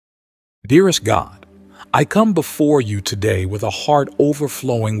Dearest God, I come before you today with a heart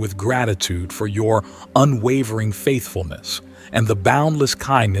overflowing with gratitude for your unwavering faithfulness and the boundless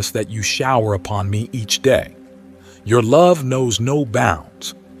kindness that you shower upon me each day. Your love knows no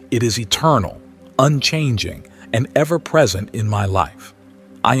bounds. It is eternal, unchanging, and ever-present in my life.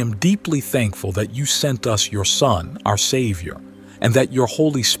 I am deeply thankful that you sent us your Son, our Savior, and that your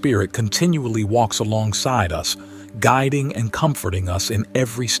Holy Spirit continually walks alongside us, guiding and comforting us in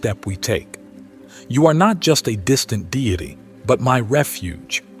every step we take. You are not just a distant deity, but my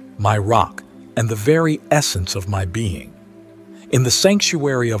refuge, my rock, and the very essence of my being. In the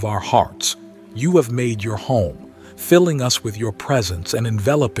sanctuary of our hearts, you have made your home, filling us with your presence and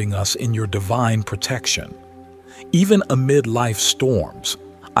enveloping us in your divine protection. Even amid life's storms,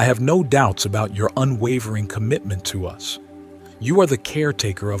 I have no doubts about your unwavering commitment to us. You are the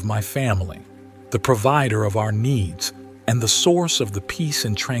caretaker of my family, the provider of our needs, and the source of the peace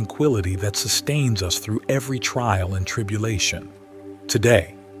and tranquility that sustains us through every trial and tribulation.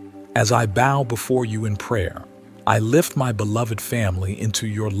 Today, as I bow before you in prayer, I lift my beloved family into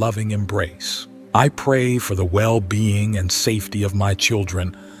your loving embrace. I pray for the well-being and safety of my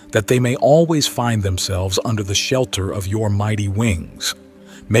children, that they may always find themselves under the shelter of your mighty wings.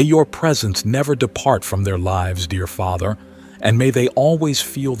 May your presence never depart from their lives, dear Father, and may they always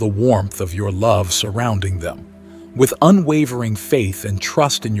feel the warmth of your love surrounding them. With unwavering faith and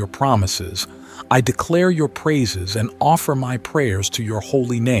trust in your promises, I declare your praises and offer my prayers to your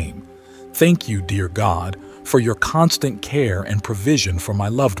holy name. Thank you, dear God, for your constant care and provision for my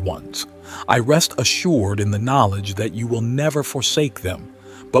loved ones. I rest assured in the knowledge that you will never forsake them,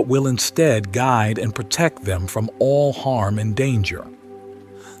 but will instead guide and protect them from all harm and danger.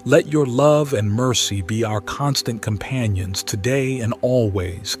 Let your love and mercy be our constant companions today and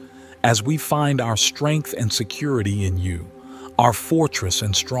always, as we find our strength and security in you, our fortress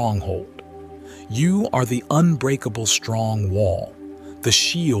and stronghold. You are the unbreakable strong wall, the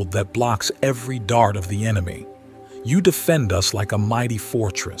shield that blocks every dart of the enemy. You defend us like a mighty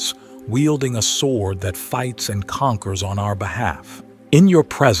fortress, wielding a sword that fights and conquers on our behalf. In your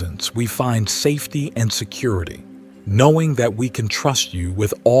presence, we find safety and security, knowing that we can trust you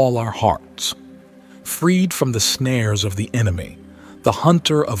with all our hearts. Freed from the snares of the enemy, the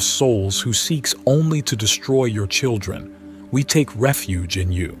hunter of souls who seeks only to destroy your children, we take refuge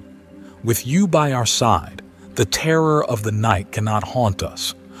in you. With you by our side, the terror of the night cannot haunt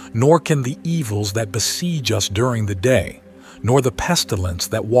us, nor can the evils that besiege us during the day, nor the pestilence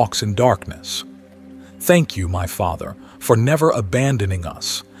that walks in darkness. Thank you, my Father, for never abandoning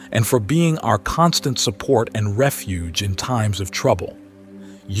us, and for being our constant support and refuge in times of trouble.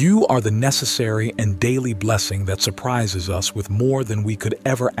 You are the necessary and daily blessing that surprises us with more than we could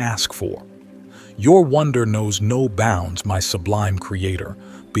ever ask for. Your wonder knows no bounds, my sublime Creator,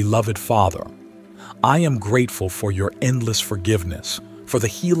 beloved Father. I am grateful for your endless forgiveness, for the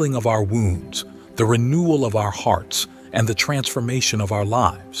healing of our wounds, the renewal of our hearts, and the transformation of our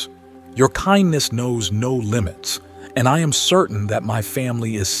lives. Your kindness knows no limits, and I am certain that my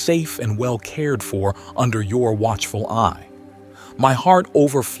family is safe and well cared for under your watchful eye. My heart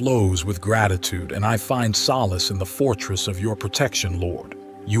overflows with gratitude, and I find solace in the fortress of your protection, Lord.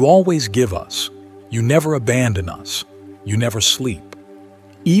 You always give us. You never abandon us. You never sleep.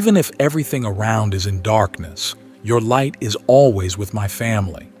 Even if everything around is in darkness, your light is always with my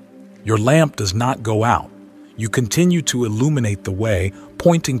family. Your lamp does not go out. You continue to illuminate the way,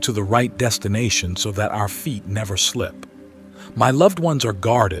 pointing to the right destination so that our feet never slip. My loved ones are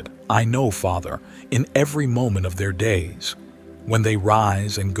guarded, I know, Father, in every moment of their days. When they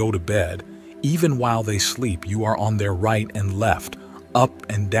rise and go to bed, even while they sleep, you are on their right and left, up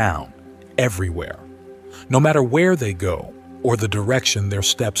and down, everywhere. No matter where they go or the direction their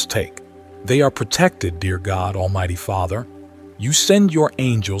steps take, they are protected, dear God, Almighty Father. You send your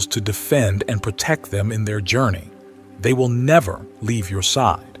angels to defend and protect them in their journey. They will never leave your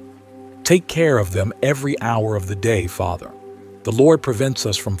side. Take care of them every hour of the day, Father. The Lord prevents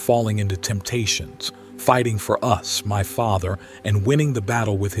us from falling into temptations, fighting for us, my Father, and winning the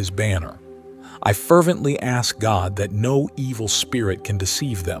battle with his banner. I fervently ask God that no evil spirit can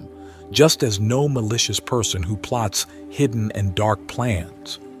deceive them, just as no malicious person who plots hidden and dark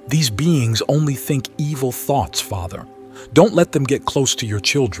plans. These beings only think evil thoughts, Father. Don't let them get close to your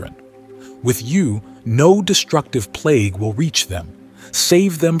children. With you, no destructive plague will reach them.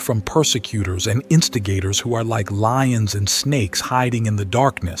 Save them from persecutors and instigators who are like lions and snakes hiding in the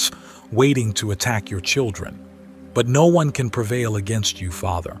darkness, waiting to attack your children. But no one can prevail against you,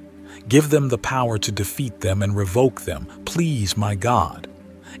 Father. Give them the power to defeat them and revoke them, please, my God.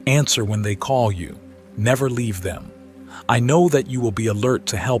 Answer when they call you. Never leave them. I know that you will be alert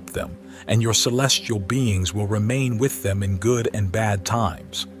to help them, and your celestial beings will remain with them in good and bad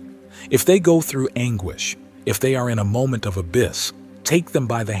times. If they go through anguish, if they are in a moment of abyss, take them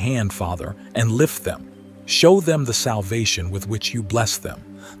by the hand, Father, and lift them. Show them the salvation with which you bless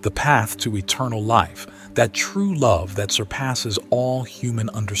them, the path to eternal life, that true love that surpasses all human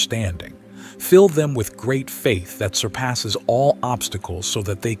understanding. Fill them with great faith that surpasses all obstacles so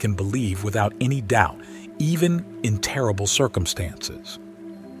that they can believe without any doubt, even in terrible circumstances.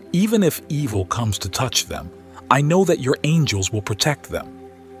 Even if evil comes to touch them, I know that your angels will protect them.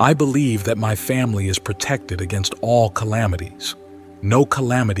 I believe that my family is protected against all calamities. No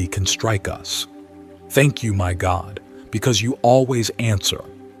calamity can strike us. Thank you, my God, because you always answer.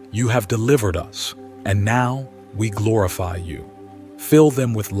 You have delivered us, and now we glorify you. Fill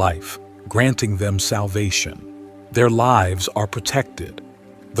them with life, granting them salvation. Their lives are protected.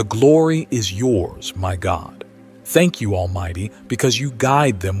 The glory is yours, my God. Thank you, Almighty, because you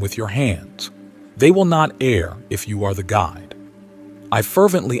guide them with your hands. They will not err if you are the guide. I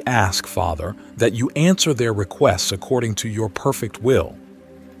fervently ask, Father, that you answer their requests according to your perfect will.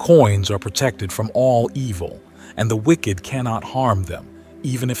 Coins are protected from all evil, and the wicked cannot harm them,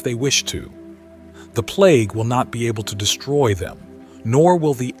 even if they wish to. The plague will not be able to destroy them, nor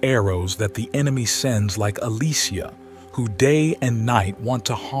will the arrows that the enemy sends like Alicia, who day and night want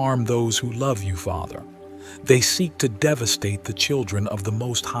to harm those who love you, Father. They seek to devastate the children of the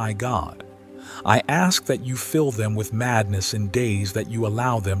Most High God. I ask that you fill them with madness in days that you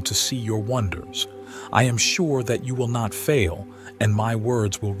allow them to see your wonders. I am sure that you will not fail, and my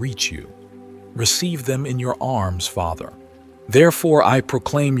words will reach you. Receive them in your arms, Father. Therefore I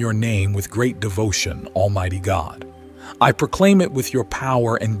proclaim your name with great devotion, Almighty God. I proclaim it with your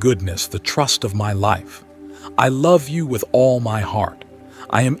power and goodness, the trust of my life. I love you with all my heart.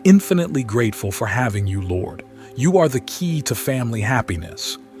 I am infinitely grateful for having you, Lord. You are the key to family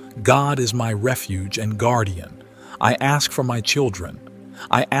happiness. God is my refuge and guardian. I ask for my children.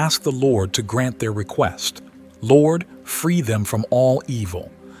 I ask the Lord to grant their request. Lord, free them from all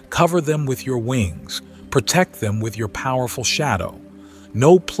evil. Cover them with your wings. Protect them with your powerful shadow.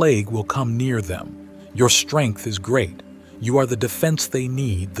 No plague will come near them. Your strength is great. You are the defense they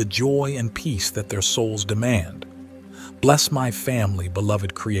need, the joy and peace that their souls demand. Bless my family,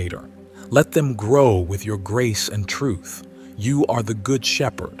 beloved Creator. Let them grow with your grace and truth. You are the Good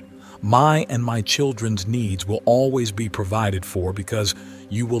Shepherd. My and my children's needs will always be provided for because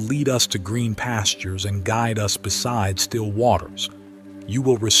you will lead us to green pastures and guide us beside still waters. You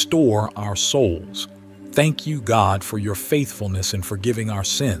will restore our souls. Thank you, God, for your faithfulness in forgiving our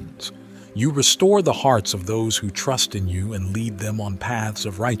sins. You restore the hearts of those who trust in you and lead them on paths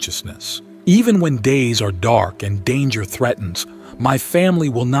of righteousness. Even when days are dark and danger threatens, my family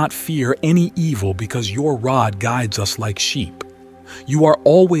will not fear any evil because your rod guides us like sheep. You are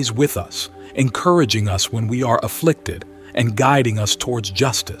always with us, encouraging us when we are afflicted and guiding us towards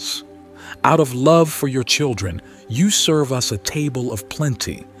justice. Out of love for your children, you serve us a table of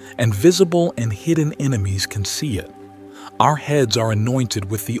plenty, and visible and hidden enemies can see it. Our heads are anointed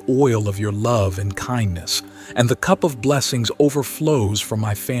with the oil of your love and kindness, and the cup of blessings overflows for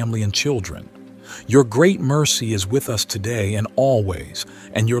my family and children. Your great mercy is with us today and always,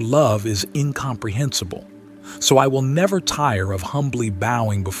 and your love is incomprehensible. So I will never tire of humbly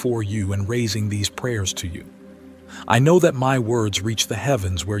bowing before you and raising these prayers to you. I know that my words reach the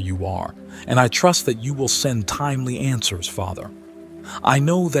heavens where you are, and I trust that you will send timely answers, Father. I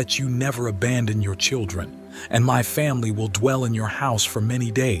know that you never abandon your children, and my family will dwell in your house for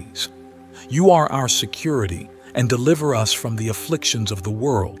many days. You are our security and deliver us from the afflictions of the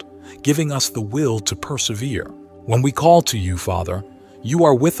world, giving us the will to persevere. When we call to you, Father, you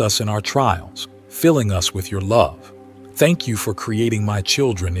are with us in our trials, filling us with your love. Thank you for creating my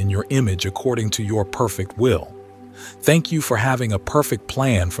children in your image according to your perfect will. Thank you for having a perfect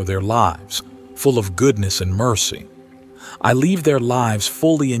plan for their lives, full of goodness and mercy. I leave their lives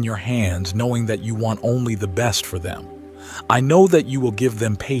fully in your hands, knowing that you want only the best for them. I know that you will give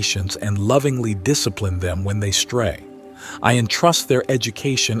them patience and lovingly discipline them when they stray. I entrust their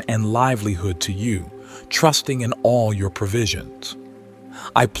education and livelihood to you, trusting in all your provisions.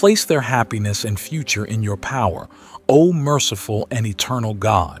 I place their happiness and future in your power, O merciful and eternal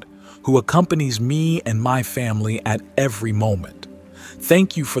God, who accompanies me and my family at every moment.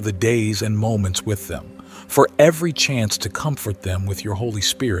 Thank you for the days and moments with them, for every chance to comfort them with your Holy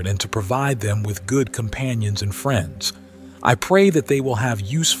Spirit and to provide them with good companions and friends. I pray that they will have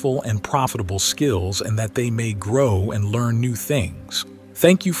useful and profitable skills and that they may grow and learn new things.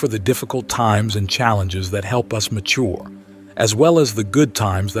 Thank you for the difficult times and challenges that help us mature, as well as the good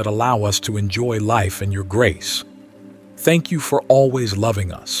times that allow us to enjoy life in your grace. Thank you for always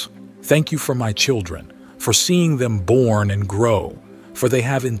loving us. Thank you for my children, for seeing them born and grow, for they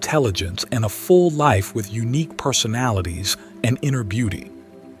have intelligence and a full life with unique personalities and inner beauty.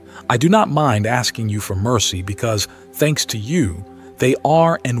 I do not mind asking you for mercy because, thanks to you, they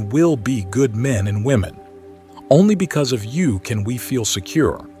are and will be good men and women. Only because of you can we feel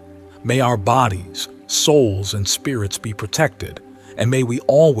secure. May our bodies, souls, and spirits be protected, and may we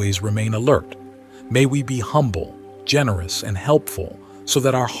always remain alert. May we be humble, generous, and helpful, so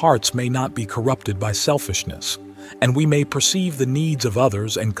that our hearts may not be corrupted by selfishness, and we may perceive the needs of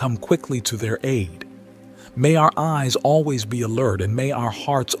others and come quickly to their aid. May our eyes always be alert, and may our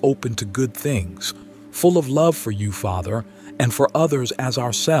hearts open to good things, full of love for you, Father, and for others as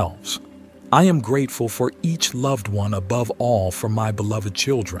ourselves. I am grateful for each loved one above all for my beloved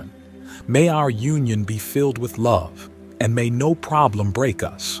children. May our union be filled with love, and may no problem break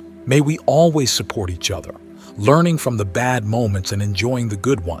us. May we always support each other, learning from the bad moments and enjoying the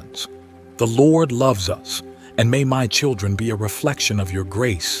good ones. The Lord loves us, and may my children be a reflection of your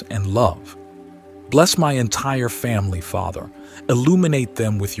grace and love. Bless my entire family, Father. Illuminate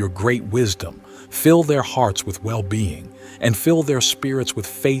them with your great wisdom. Fill their hearts with well-being, and fill their spirits with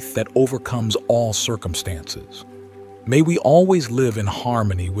faith that overcomes all circumstances. May we always live in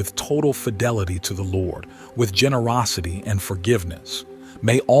harmony with total fidelity to the Lord, with generosity and forgiveness.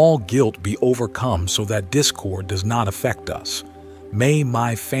 May all guilt be overcome so that discord does not affect us. May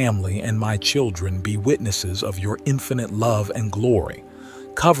my family and my children be witnesses of your infinite love and glory.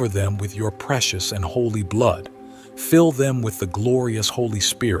 Cover them with your precious and holy blood. Fill them with the glorious Holy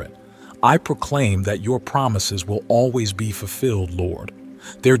Spirit. I proclaim that your promises will always be fulfilled, Lord.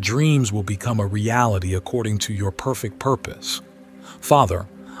 Their dreams will become a reality according to your perfect purpose. Father,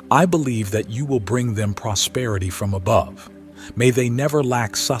 I believe that you will bring them prosperity from above. May they never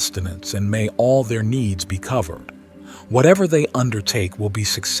lack sustenance, and may all their needs be covered. Whatever they undertake will be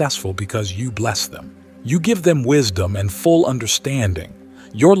successful because you bless them. You give them wisdom and full understanding.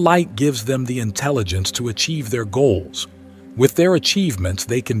 Your light gives them the intelligence to achieve their goals. With their achievements,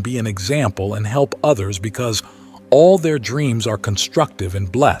 they can be an example and help others because all their dreams are constructive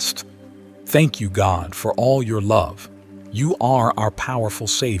and blessed. Thank you, God, for all your love. You are our powerful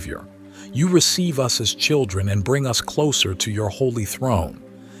Savior. You receive us as children and bring us closer to your holy throne.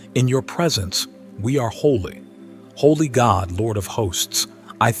 In your presence, we are holy. Holy God, Lord of hosts,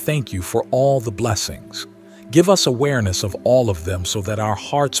 I thank you for all the blessings. Give us awareness of all of them so that our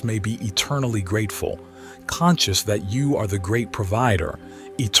hearts may be eternally grateful, conscious that you are the great provider,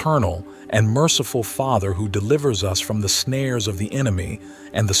 eternal and merciful Father who delivers us from the snares of the enemy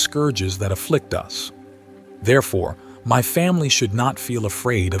and the scourges that afflict us. Therefore, my family should not feel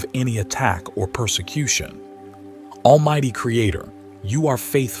afraid of any attack or persecution. Almighty Creator, you are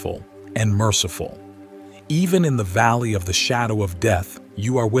faithful and merciful. Even in the valley of the shadow of death,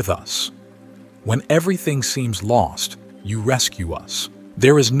 you are with us. When everything seems lost, you rescue us.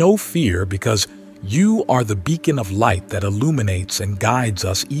 There is no fear because you are the beacon of light that illuminates and guides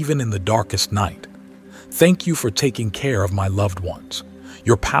us even in the darkest night. Thank you for taking care of my loved ones.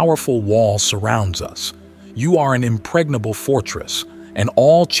 Your powerful wall surrounds us. You are an impregnable fortress, and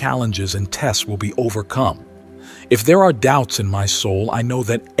all challenges and tests will be overcome. If there are doubts in my soul, I know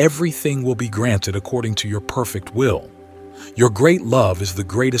that everything will be granted according to your perfect will. Your great love is the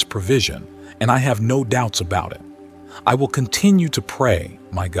greatest provision, and I have no doubts about it. I will continue to pray,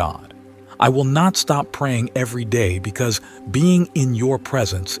 my God. I will not stop praying every day because being in your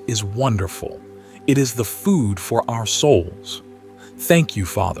presence is wonderful. It is the food for our souls. Thank you,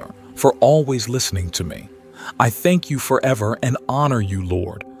 Father, for always listening to me. I thank you forever and honor you,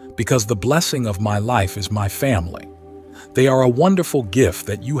 Lord, because the blessing of my life is my family. They are a wonderful gift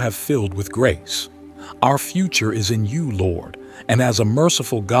that you have filled with grace. Our future is in you, Lord, and as a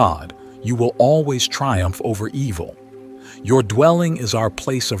merciful God, you will always triumph over evil. Your dwelling is our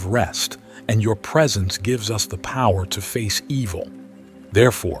place of rest, and your presence gives us the power to face evil.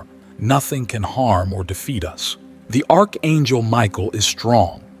 Therefore, nothing can harm or defeat us. The Archangel Michael is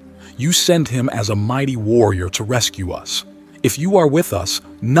strong. You send him as a mighty warrior to rescue us. If you are with us,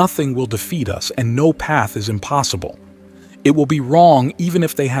 nothing will defeat us, and no path is impossible. It will be wrong even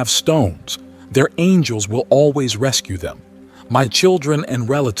if they have stones. Their angels will always rescue them. My children and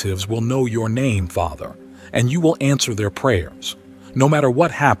relatives will know your name, Father, and you will answer their prayers. No matter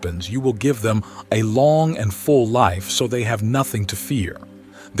what happens, you will give them a long and full life so they have nothing to fear.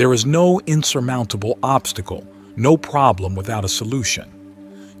 There is no insurmountable obstacle, no problem without a solution.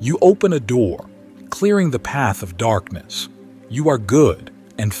 You open a door, clearing the path of darkness. You are good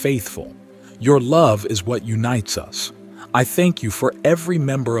and faithful. Your love is what unites us. I thank you for every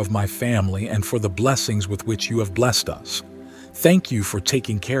member of my family and for the blessings with which you have blessed us. Thank you for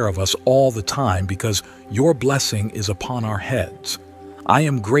taking care of us all the time because your blessing is upon our heads. I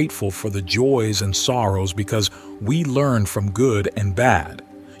am grateful for the joys and sorrows because we learn from good and bad.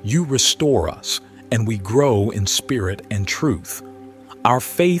 You restore us, and we grow in spirit and truth. Our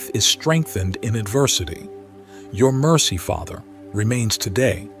faith is strengthened in adversity. Your mercy, Father, remains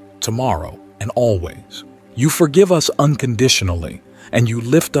today, tomorrow, and always. You forgive us unconditionally, and you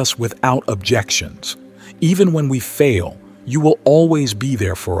lift us without objections. Even when we fail, you will always be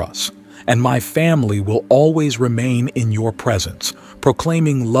there for us, and my family will always remain in your presence,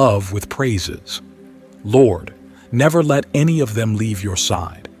 proclaiming love with praises. Lord, never let any of them leave your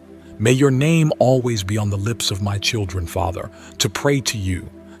side. May your name always be on the lips of my children, Father, to pray to you,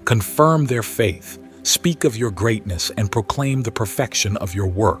 confirm their faith, speak of your greatness, and proclaim the perfection of your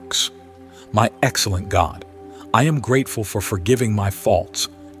works. My excellent God, I am grateful for forgiving my faults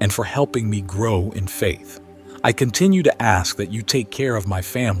and for helping me grow in faith. I continue to ask that you take care of my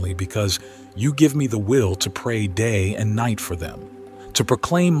family because you give me the will to pray day and night for them, to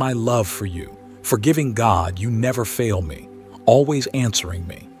proclaim my love for you. Forgiving God, you never fail me, always answering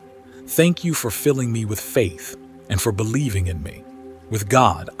me. Thank you for filling me with faith and for believing in me. With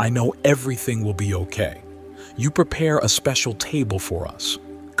God, I know everything will be okay. You prepare a special table for us,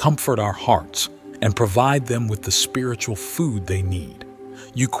 comfort our hearts, and provide them with the spiritual food they need.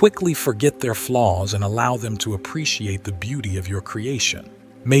 You quickly forget their flaws and allow them to appreciate the beauty of your creation.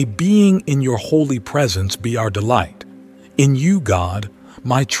 May being in your holy presence be our delight. In you, God,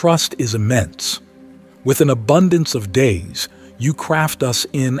 my trust is immense. With an abundance of days, you craft us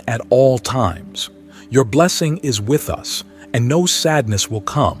in at all times. Your blessing is with us, and no sadness will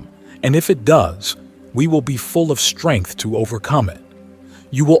come, and if it does, we will be full of strength to overcome it.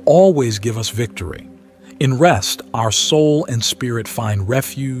 You will always give us victory. In rest, our soul and spirit find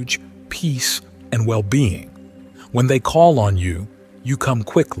refuge, peace, and well-being. When they call on you, you come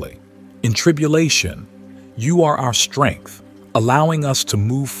quickly. In tribulation, you are our strength, allowing us to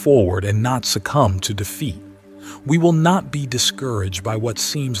move forward and not succumb to defeat. We will not be discouraged by what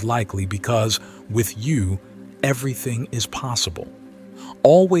seems likely because, with you, everything is possible.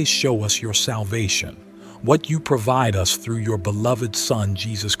 Always show us your salvation, what you provide us through your beloved Son,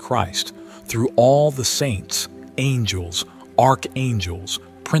 Jesus Christ, through all the saints, angels, archangels,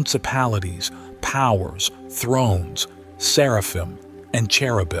 principalities, powers, thrones, seraphim, and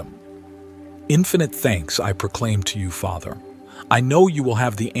cherubim. Infinite thanks I proclaim to you, Father. I know you will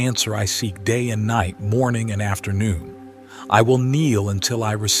have the answer I seek day and night, morning and afternoon. I will kneel until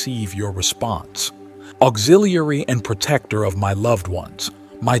I receive your response. Auxiliary and protector of my loved ones,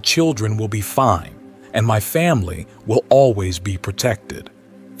 my children will be fine, and my family will always be protected.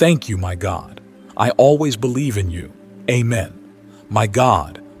 Thank you, my God. I always believe in you. Amen. My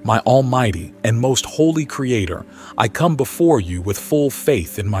God, my almighty and most holy Creator, I come before you with full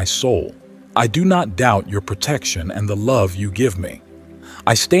faith in my soul. I do not doubt your protection and the love you give me.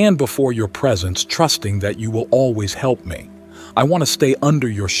 I stand before your presence trusting that you will always help me. I want to stay under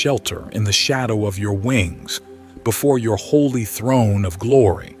your shelter in the shadow of your wings, before your holy throne of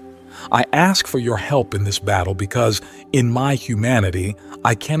glory. I ask for your help in this battle because, in my humanity,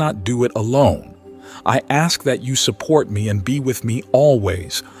 I cannot do it alone. I ask that you support me and be with me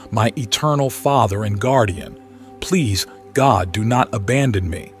always, my eternal Father and Guardian. Please, God, do not abandon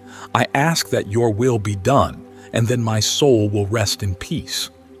me. I ask that your will be done, and then my soul will rest in peace.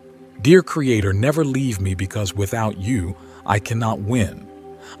 Dear Creator, never leave me because without you, I cannot win.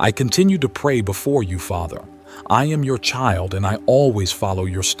 I continue to pray before you, Father. I am your child and I always follow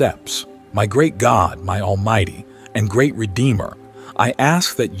your steps. My great God, my Almighty and great Redeemer, I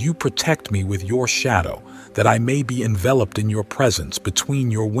ask that you protect me with your shadow, that I may be enveloped in your presence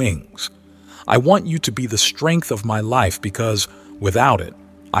between your wings. I want you to be the strength of my life because, without it,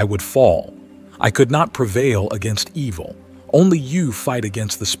 I would fall. I could not prevail against evil. Only you fight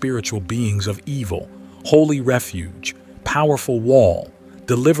against the spiritual beings of evil. Holy refuge, powerful wall,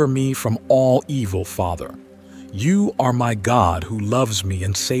 deliver me from all evil, Father. You are my God who loves me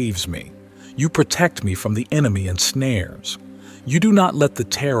and saves me. You protect me from the enemy and snares. You do not let the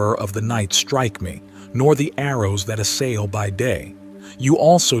terror of the night strike me, nor the arrows that assail by day. You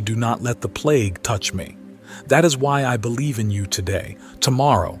also do not let the plague touch me. That is why I believe in you today,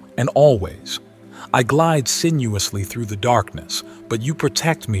 tomorrow, and always. I glide sinuously through the darkness, but you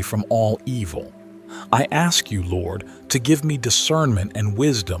protect me from all evil. I ask you, Lord, to give me discernment and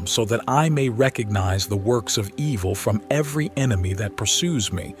wisdom so that I may recognize the works of evil from every enemy that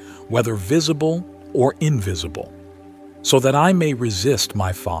pursues me, whether visible or invisible. So that I may resist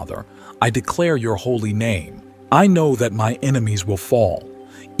my Father, I declare your holy name. I know that my enemies will fall,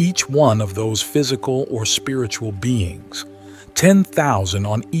 each one of those physical or spiritual beings. 10,000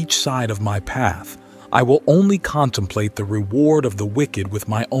 on each side of my path. I will only contemplate the reward of the wicked with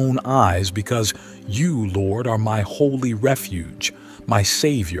my own eyes, because you, Lord, are my holy refuge, my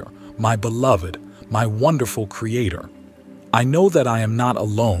Savior, my beloved, my wonderful Creator. I know that I am not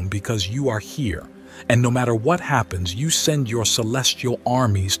alone because you are here, and no matter what happens, you send your celestial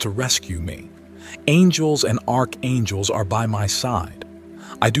armies to rescue me. Angels and archangels are by my side.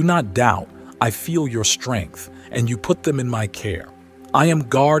 I do not doubt, I feel your strength, and you put them in my care. I am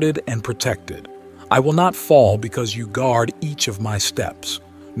guarded and protected. I will not fall because you guard each of my steps.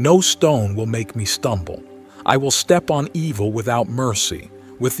 No stone will make me stumble. I will step on evil without mercy,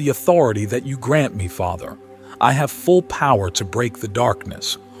 with the authority that you grant me, Father. I have full power to break the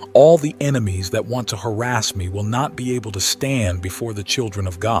darkness. All the enemies that want to harass me will not be able to stand before the children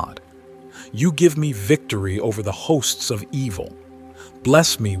of God. You give me victory over the hosts of evil.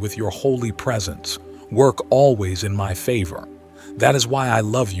 Bless me with your holy presence. Work always in my favor. That is why I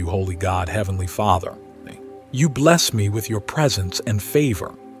love you, Holy God, Heavenly Father. You bless me with your presence and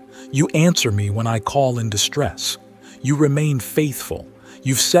favor. You answer me when I call in distress. You remain faithful.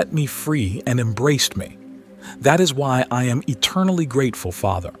 You've set me free and embraced me. That is why I am eternally grateful,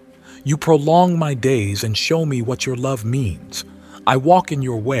 Father. You prolong my days and show me what your love means. I walk in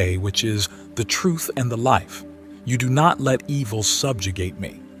your way, which is the truth and the life. You do not let evil subjugate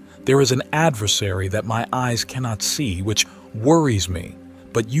me. There is an adversary that my eyes cannot see, which worries me,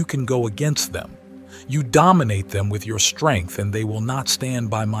 but you can go against them. You dominate them with your strength, and they will not stand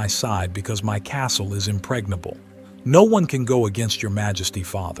by my side because my castle is impregnable. No one can go against your majesty,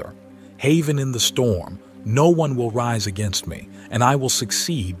 Father. Haven in the storm, no one will rise against me, and I will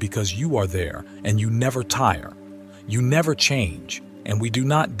succeed because you are there and you never tire. You never change, and we do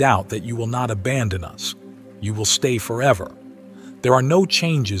not doubt that you will not abandon us. You will stay forever. There are no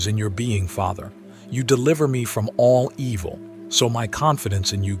changes in your being, Father. You deliver me from all evil, so my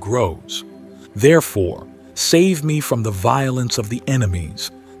confidence in you grows. Therefore, save me from the violence of the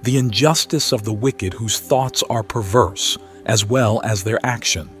enemies, the injustice of the wicked whose thoughts are perverse, as well as their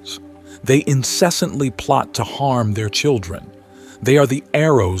actions. They incessantly plot to harm their children. They are the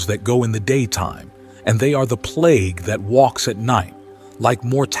arrows that go in the daytime, and they are the plague that walks at night, like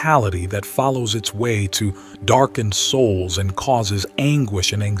mortality that follows its way to darken souls and causes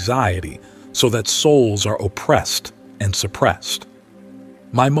anguish and anxiety, so that souls are oppressed and suppressed.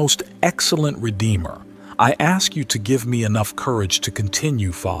 My most excellent Redeemer, I ask you to give me enough courage to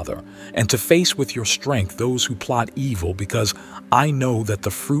continue, Father, and to face with your strength those who plot evil, because I know that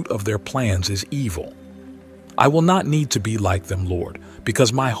the fruit of their plans is evil. I will not need to be like them, Lord,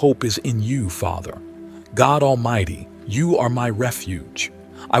 because my hope is in you, Father. God Almighty, you are my refuge.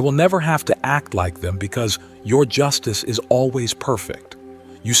 I will never have to act like them because your justice is always perfect.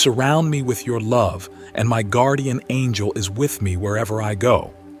 You surround me with your love, and my guardian angel is with me wherever I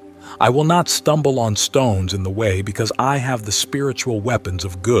go. I will not stumble on stones in the way because I have the spiritual weapons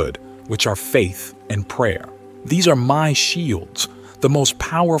of good, which are faith and prayer. These are my shields, the most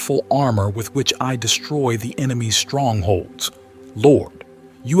powerful armor with which I destroy the enemy's strongholds. Lord,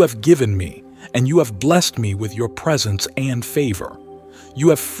 you have given me, and you have blessed me with your presence and favor. You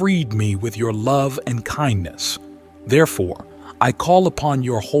have freed me with your love and kindness. Therefore, I call upon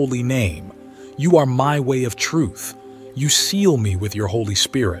your holy name. You are my way of truth. You seal me with your Holy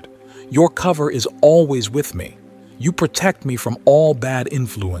Spirit. Your cover is always with me. You protect me from all bad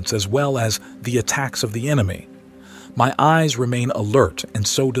influence as well as the attacks of the enemy. My eyes remain alert, and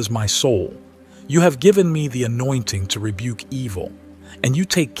so does my soul. You have given me the anointing to rebuke evil, and you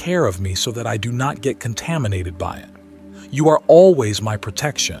take care of me so that I do not get contaminated by it. You are always my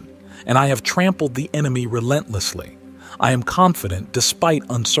protection, and I have trampled the enemy relentlessly. I am confident despite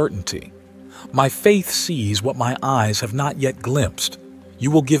uncertainty. My faith sees what my eyes have not yet glimpsed. You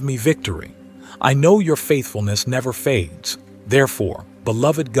will give me victory. I know your faithfulness never fades. Therefore,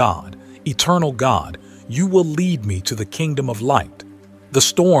 beloved God, eternal God, you will lead me to the kingdom of light. The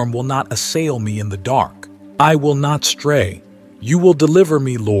storm will not assail me in the dark. I will not stray. You will deliver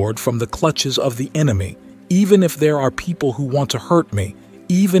me, Lord, from the clutches of the enemy, even if there are people who want to hurt me,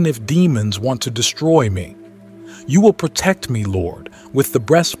 even if demons want to destroy me. You will protect me, Lord, with the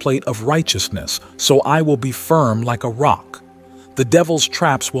breastplate of righteousness, so I will be firm like a rock. The devil's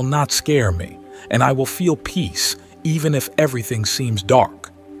traps will not scare me, and I will feel peace, even if everything seems dark.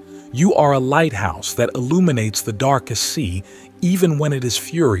 You are a lighthouse that illuminates the darkest sea, even when it is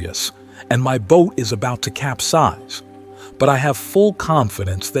furious, and my boat is about to capsize. But I have full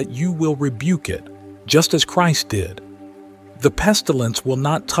confidence that you will rebuke it, just as Christ did. The pestilence will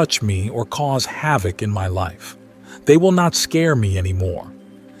not touch me or cause havoc in my life. They will not scare me anymore.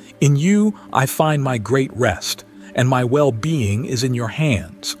 In you, I find my great rest, and my well-being is in your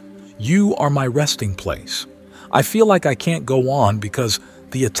hands. You are my resting place. I feel like I can't go on because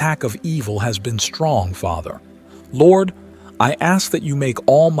the attack of evil has been strong, Father. Lord, I ask that you make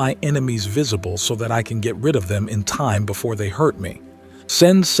all my enemies visible so that I can get rid of them in time before they hurt me.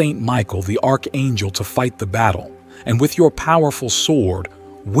 Send Saint Michael, the archangel, to fight the battle, and with your powerful sword,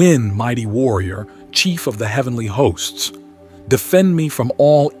 win, mighty warrior, chief of the heavenly hosts. Defend me from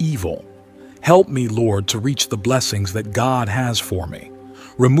all evil. Help me, Lord, to reach the blessings that God has for me.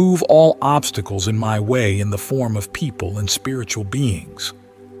 Remove all obstacles in my way in the form of people and spiritual beings.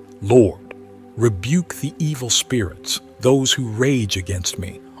 Lord, rebuke the evil spirits, those who rage against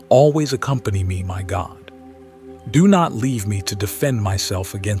me. Always accompany me, my God. Do not leave me to defend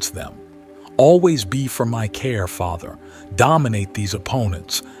myself against them. Always be for my care, Father. Dominate these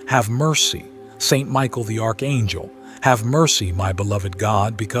opponents. Have mercy, Saint Michael the Archangel. Have mercy, my beloved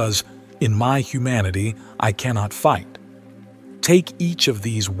God, because in my humanity I cannot fight. Take each of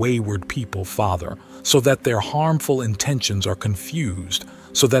these wayward people, Father, so that their harmful intentions are confused,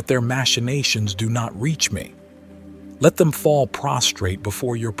 so that their machinations do not reach me. Let them fall prostrate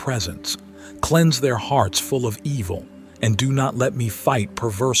before your presence. Cleanse their hearts full of evil, and do not let me fight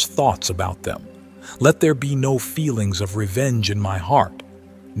perverse thoughts about them. Let there be no feelings of revenge in my heart.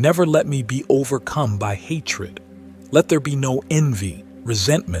 Never let me be overcome by hatred. Let there be no envy,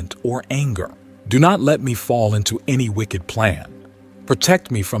 resentment, or anger. Do not let me fall into any wicked plan. Protect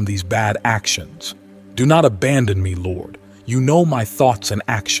me from these bad actions. Do not abandon me, Lord. You know my thoughts and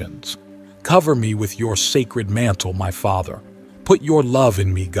actions. Cover me with your sacred mantle, my Father. Put your love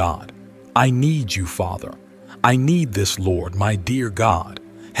in me, God. I need you, Father. I need this, Lord, my dear God.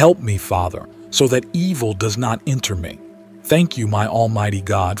 Help me, Father, so that evil does not enter me. Thank you, my Almighty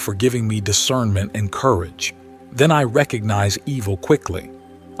God, for giving me discernment and courage. Then I recognize evil quickly.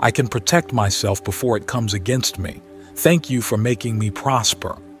 I can protect myself before it comes against me. Thank you for making me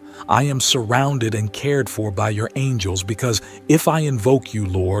prosper. I am surrounded and cared for by your angels because if I invoke you,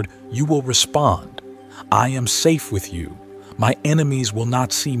 Lord, you will respond. I am safe with you. My enemies will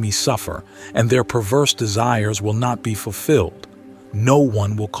not see me suffer, and their perverse desires will not be fulfilled. No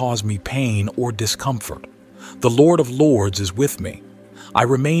one will cause me pain or discomfort. The Lord of Lords is with me. I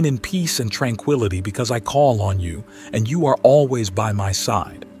remain in peace and tranquility because I call on you, and you are always by my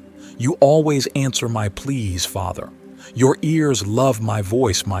side. You always answer my pleas, Father. Your ears love my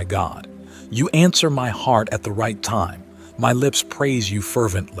voice, my God. You answer my heart at the right time. My lips praise you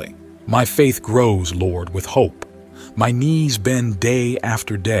fervently. My faith grows, Lord, with hope. My knees bend day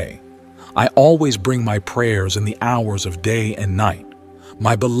after day. I always bring my prayers in the hours of day and night.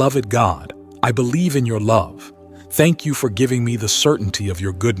 My beloved God, I believe in your love. Thank you for giving me the certainty of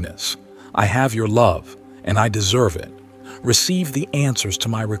your goodness. I have your love, and I deserve it. Receive the answers to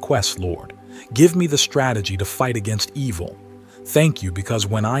my requests, Lord. Give me the strategy to fight against evil. Thank you because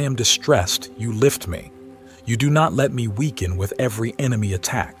when I am distressed, you lift me. You do not let me weaken with every enemy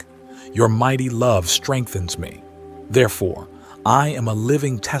attack. Your mighty love strengthens me. Therefore, I am a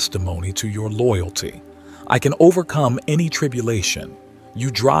living testimony to your loyalty. I can overcome any tribulation.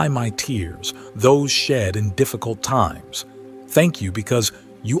 You dry my tears, those shed in difficult times. Thank you because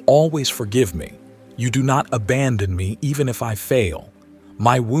you always forgive me. You do not abandon me even if I fail.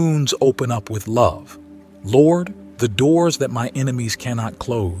 My wounds open up with love. Lord, the doors that my enemies cannot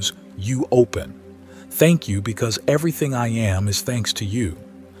close, you open. Thank you because everything I am is thanks to you.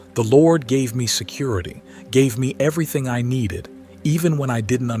 The Lord gave me security, gave me everything I needed, even when I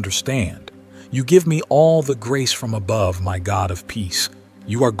didn't understand. You give me all the grace from above, my God of peace.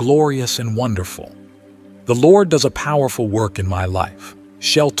 You are glorious and wonderful. The Lord does a powerful work in my life,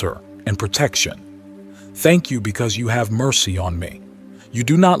 shelter and protection. Thank you because you have mercy on me. You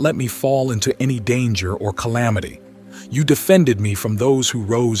do not let me fall into any danger or calamity. You defended me from those who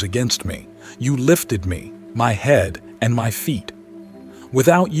rose against me. You lifted me, my head, and my feet.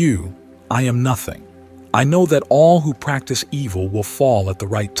 Without you, I am nothing. I know that all who practice evil will fall at the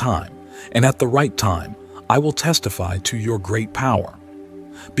right time, and at the right time, I will testify to your great power.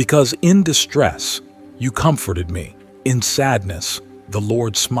 Because in distress, you comforted me. In sadness, the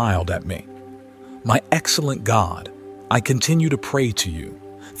Lord smiled at me. My excellent God, I continue to pray to you.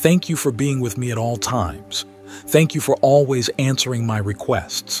 Thank you for being with me at all times. Thank you for always answering my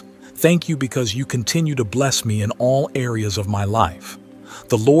requests. Thank you because you continue to bless me in all areas of my life.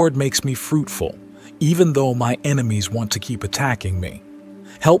 The Lord makes me fruitful, even though my enemies want to keep attacking me.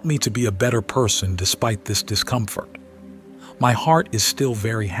 Help me to be a better person despite this discomfort. My heart is still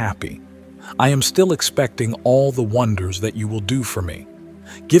very happy. I am still expecting all the wonders that you will do for me.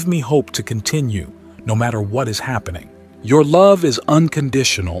 Give me hope to continue, no matter what is happening. Your love is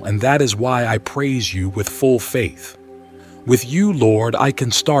unconditional, and that is why I praise you with full faith. With you, Lord, I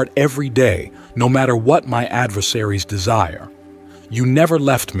can start every day, no matter what my adversaries desire. You never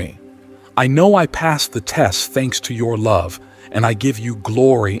left me. I know I passed the test thanks to your love, and I give you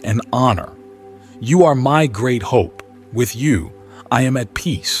glory and honor. You are my great hope. With you, I am at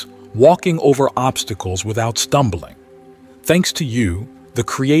peace, walking over obstacles without stumbling. Thanks to you, the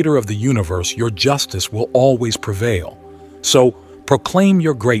creator of the universe, your justice will always prevail. So proclaim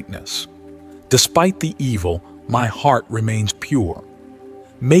your greatness. Despite the evil, my heart remains pure.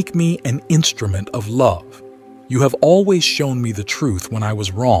 Make me an instrument of love. You have always shown me the truth when I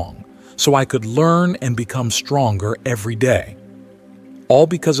was wrong, so I could learn and become stronger every day. All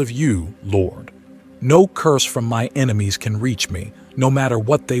because of you, Lord. No curse from my enemies can reach me, no matter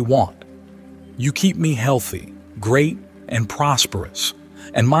what they want. You keep me healthy, great, and prosperous,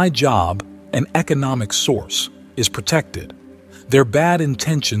 and my job, an economic source, is protected. Their bad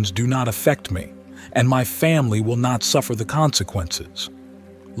intentions do not affect me, and my family will not suffer the consequences.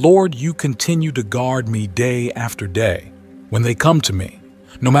 Lord, you continue to guard me day after day. When they come to me,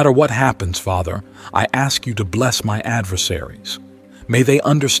 no matter what happens, Father, I ask you to bless my adversaries. May they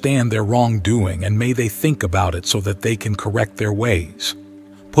understand their wrongdoing, and may they think about it so that they can correct their ways.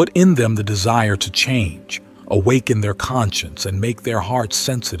 Put in them the desire to change, awaken their conscience, and make their hearts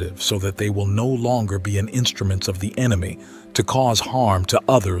sensitive so that they will no longer be an instrument of the enemy to cause harm to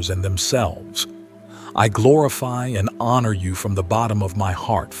others and themselves. I glorify and honor you from the bottom of my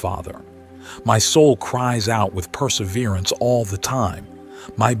heart, Father. My soul cries out with perseverance all the time.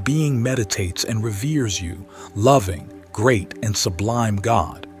 My being meditates and reveres you, loving, great, and sublime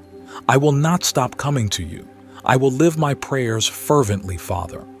God. I will not stop coming to you. I will live my prayers fervently,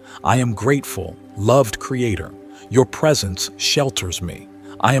 Father. I am grateful, loved Creator. Your presence shelters me.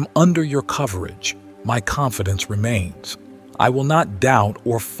 I am under your coverage. My confidence remains. I will not doubt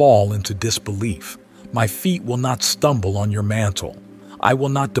or fall into disbelief. My feet will not stumble on your mantle. I will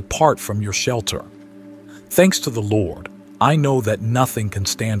not depart from your shelter. Thanks to the Lord, I know that nothing can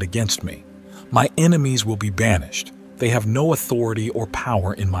stand against me. My enemies will be banished. They have no authority or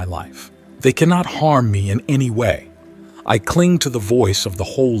power in my life. They cannot harm me in any way. I cling to the voice of the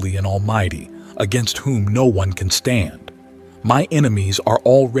Holy and Almighty, against whom no one can stand. My enemies are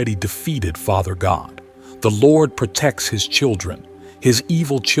already defeated, Father God. The Lord protects his children. His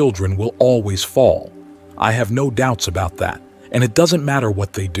evil children will always fall. I have no doubts about that, and it doesn't matter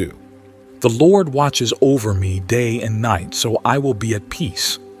what they do. The Lord watches over me day and night, so I will be at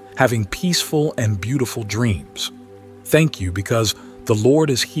peace, having peaceful and beautiful dreams. Thank you, because the Lord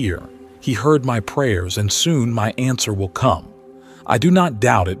is here. He heard my prayers, and soon my answer will come. I do not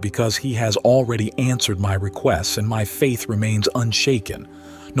doubt it, because he has already answered my requests, and my faith remains unshaken,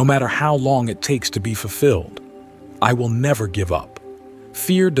 no matter how long it takes to be fulfilled. I will never give up.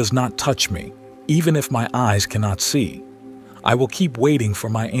 Fear does not touch me, even if my eyes cannot see. I will keep waiting for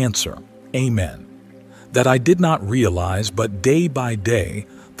my answer. Amen. That I did not realize, but day by day,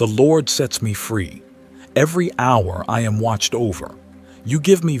 the Lord sets me free. Every hour I am watched over. You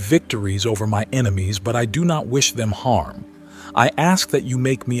give me victories over my enemies, but I do not wish them harm. I ask that you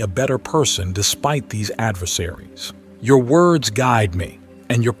make me a better person despite these adversaries. Your words guide me,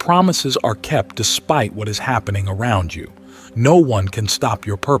 and your promises are kept despite what is happening around you. No one can stop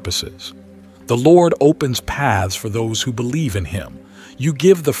your purposes. The Lord opens paths for those who believe in him. You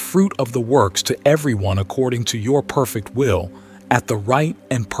give the fruit of the works to everyone according to your perfect will at the right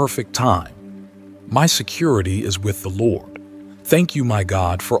and perfect time. My security is with the Lord. Thank you, my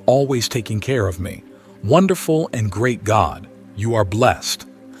God, for always taking care of me. Wonderful and great God, you are blessed.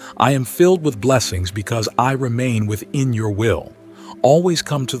 I am filled with blessings because I remain within your will. Always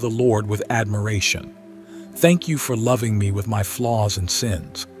come to the Lord with admiration. Thank you for loving me with my flaws and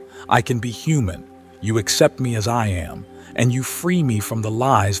sins. I can be human. You accept me as I am, and you free me from the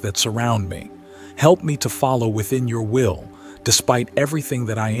lies that surround me. Help me to follow within your will, despite everything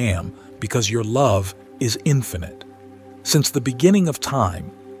that I am, because your love is infinite. Since the beginning of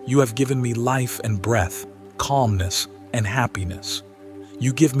time, you have given me life and breath, calmness and happiness.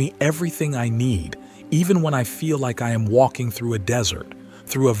 You give me everything I need, even when I feel like I am walking through a desert,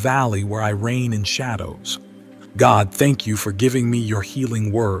 through a valley where I reign in shadows. God, thank you for giving me your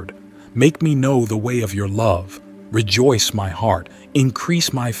healing word. Make me know the way of your love. Rejoice my heart,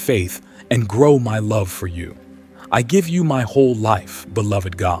 increase my faith, and grow my love for you. I give you my whole life,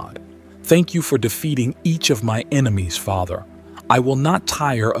 beloved God. Thank you for defeating each of my enemies, Father. I will not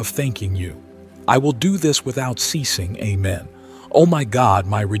tire of thanking you. I will do this without ceasing. Amen. Oh my God,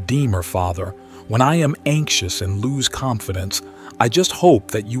 my Redeemer, Father, when I am anxious and lose confidence, I just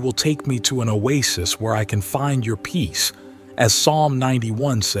hope that you will take me to an oasis where I can find your peace, As Psalm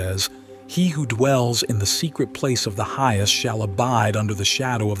 91 says, "He who dwells in the secret place of the highest shall abide under the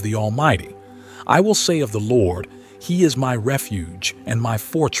shadow of the Almighty. I will say of the Lord, He is my refuge and my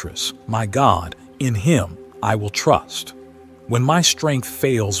fortress, my God, in Him I will trust." When my strength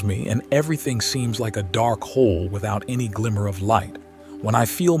fails me and everything seems like a dark hole without any glimmer of light, when I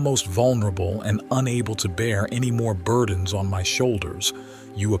feel most vulnerable and unable to bear any more burdens on my shoulders,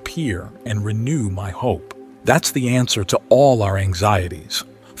 you appear and renew my hope. That's the answer to all our anxieties.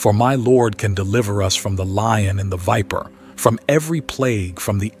 For my Lord can deliver us from the lion and the viper, from every plague,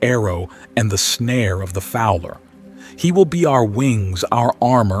 from the arrow and the snare of the fowler. He will be our wings, our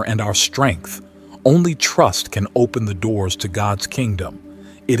armor, and our strength. Only trust can open the doors to God's kingdom.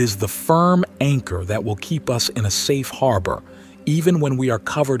 It is the firm anchor that will keep us in a safe harbor, even when we are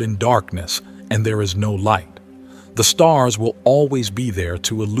covered in darkness and there is no light. The stars will always be there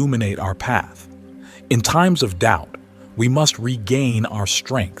to illuminate our path. In times of doubt, we must regain our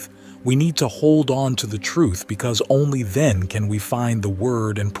strength. We need to hold on to the truth because only then can we find the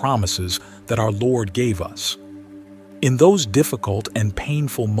word and promises that our Lord gave us. In those difficult and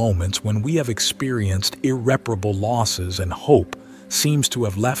painful moments when we have experienced irreparable losses and hope seems to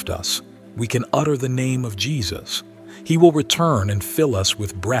have left us, we can utter the name of Jesus. He will return and fill us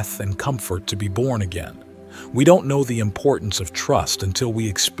with breath and comfort to be born again. We don't know the importance of trust until we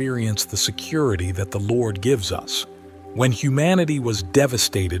experience the security that the Lord gives us. When humanity was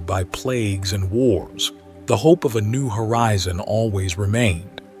devastated by plagues and wars, the hope of a new horizon always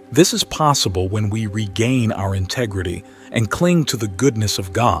remained. This is possible when we regain our integrity and cling to the goodness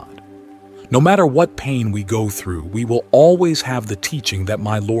of God. No matter what pain we go through, we will always have the teaching that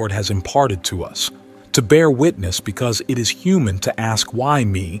my Lord has imparted to us, to bear witness because it is human to ask, why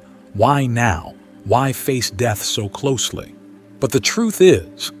me? Why now? Why face death so closely? But the truth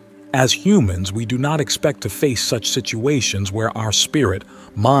is, as humans, we do not expect to face such situations where our spirit,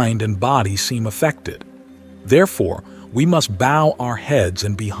 mind, and body seem affected. Therefore, we must bow our heads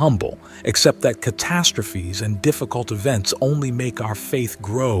and be humble, accept that catastrophes and difficult events only make our faith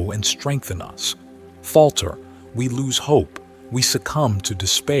grow and strengthen us. Falter, we lose hope, we succumb to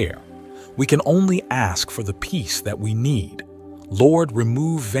despair. We can only ask for the peace that we need. Lord,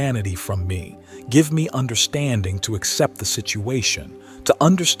 remove vanity from me. Give me understanding to accept the situation, to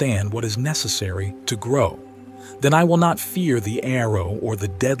understand what is necessary to grow. Then I will not fear the arrow or the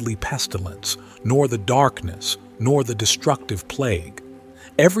deadly pestilence, nor the darkness, nor the destructive plague.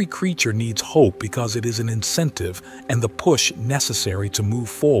 Every creature needs hope because it is an incentive and the push necessary to move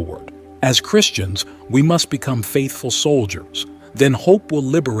forward. As Christians, we must become faithful soldiers. Then hope will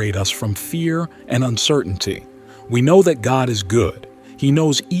liberate us from fear and uncertainty. We know that God is good. He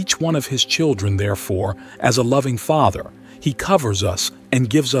knows each one of His children, therefore, as a loving Father. He covers us and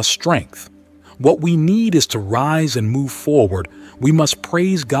gives us strength. What we need is to rise and move forward. We must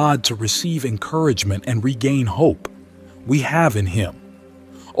praise God to receive encouragement and regain hope. We have in Him.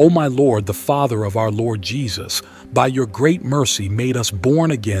 O my Lord, the Father of our Lord Jesus, by your great mercy made us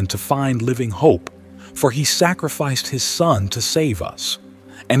born again to find living hope, for He sacrificed His Son to save us.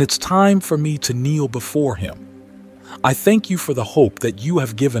 And it's time for me to kneel before Him. I thank you for the hope that you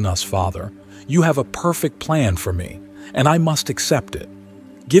have given us, Father. You have a perfect plan for me, and I must accept it.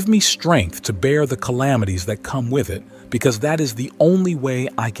 Give me strength to bear the calamities that come with it, because that is the only way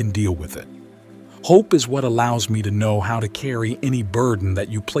I can deal with it. Hope is what allows me to know how to carry any burden that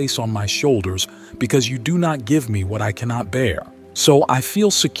you place on my shoulders, because you do not give me what I cannot bear. So I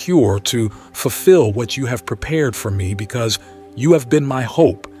feel secure to fulfill what you have prepared for me, because you have been my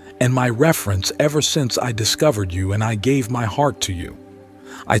hope and my reference ever since I discovered you and I gave my heart to you.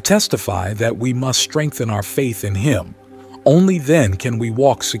 I testify that we must strengthen our faith in Him. Only then can we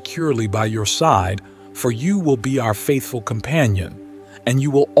walk securely by your side, for you will be our faithful companion, and you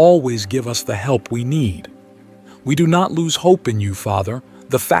will always give us the help we need. We do not lose hope in you, Father.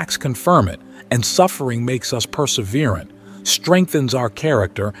 The facts confirm it, and suffering makes us perseverant, strengthens our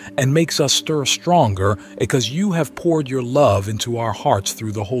character, and makes us stir stronger because you have poured your love into our hearts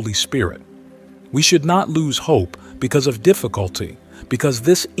through the Holy Spirit. We should not lose hope because of difficulty, because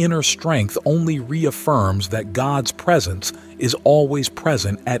this inner strength only reaffirms that God's presence is always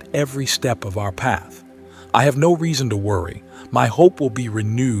present at every step of our path. I have no reason to worry. My hope will be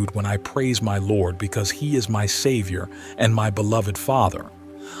renewed when I praise my Lord because He is my Savior and my beloved Father.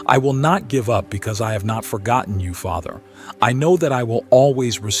 I will not give up because I have not forgotten you, Father. I know that I will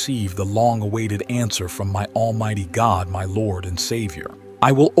always receive the long-awaited answer from my Almighty God, my Lord and Savior.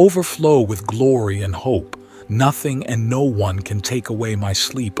 I will overflow with glory and hope. Nothing and no one can take away my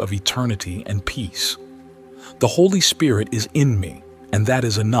sleep of eternity and peace. The Holy Spirit is in me, and that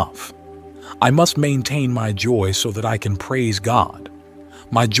is enough. I must maintain my joy so that I can praise God.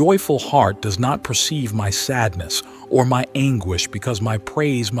 My joyful heart does not perceive my sadness or my anguish because my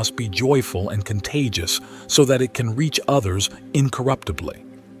praise must be joyful and contagious so that it can reach others incorruptibly.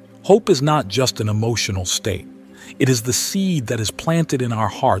 Hope is not just an emotional state. It is the seed that is planted in our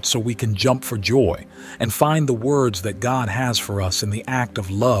hearts so we can jump for joy and find the words that God has for us in the act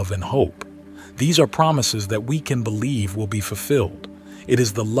of love and hope. These are promises that we can believe will be fulfilled. It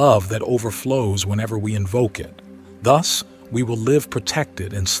is the love that overflows whenever we invoke it. Thus, we will live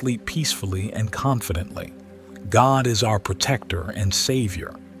protected and sleep peacefully and confidently. God is our protector and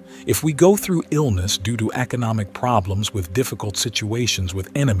Savior. If we go through illness due to economic problems with difficult situations with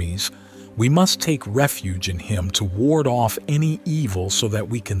enemies, we must take refuge in Him to ward off any evil so that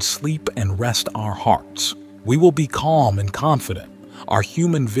we can sleep and rest our hearts. We will be calm and confident. Our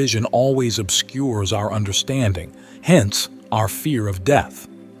human vision always obscures our understanding, hence our fear of death.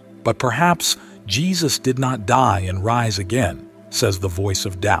 But perhaps Jesus did not die and rise again, says the voice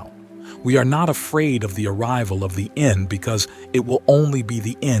of doubt. We are not afraid of the arrival of the end because it will only be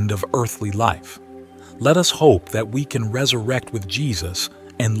the end of earthly life. Let us hope that we can resurrect with Jesus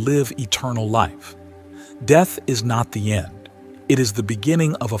and live eternal life. Death is not the end. It is the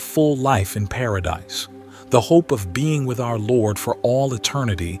beginning of a full life in paradise, the hope of being with our Lord for all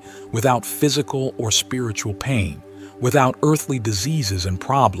eternity without physical or spiritual pain, without earthly diseases and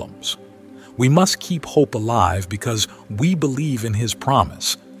problems. We must keep hope alive because we believe in His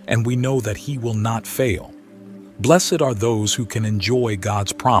promise and we know that He will not fail. Blessed are those who can enjoy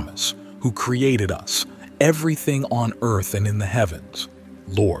God's promise, who created us, everything on earth and in the heavens.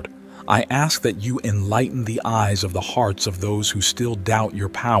 Lord, I ask that You enlighten the eyes of the hearts of those who still doubt Your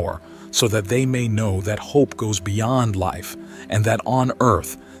power, so that they may know that hope goes beyond life and that on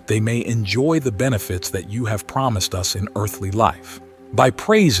earth they may enjoy the benefits that You have promised us in earthly life. By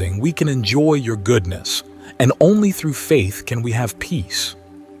praising, we can enjoy Your goodness, and only through faith can we have peace.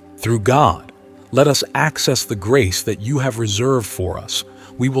 Through God, let us access the grace that You have reserved for us.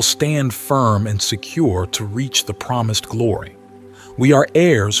 We will stand firm and secure to reach the promised glory. We are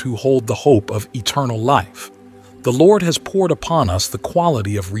heirs who hold the hope of eternal life. The Lord has poured upon us the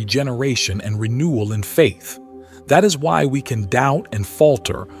quality of regeneration and renewal in faith. That is why we can doubt and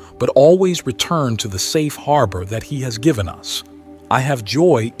falter, but always return to the safe harbor that He has given us. I have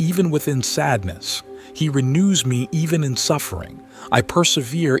joy even within sadness. He renews me even in suffering. I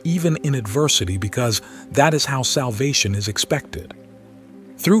persevere even in adversity because that is how salvation is expected.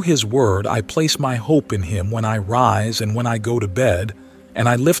 Through His word, I place my hope in Him when I rise and when I go to bed, and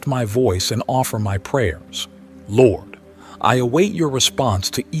I lift my voice and offer my prayers. Lord, I await Your response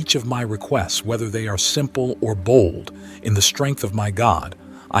to each of my requests, whether they are simple or bold. In the strength of my God,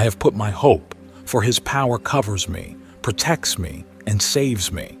 I have put my hope, for His power covers me, protects me, and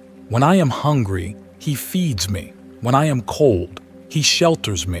saves me. When I am hungry, He feeds me. When I am cold, He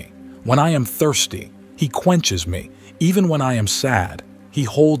shelters me. When I am thirsty, He quenches me. Even when I am sad, He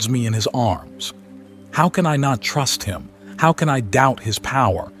holds me in His arms. How can I not trust Him? How can I doubt His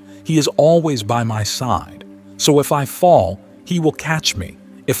power? He is always by my side. So if I fall, He will catch me.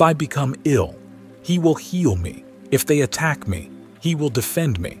 If I become ill, He will heal me. If they attack me, He will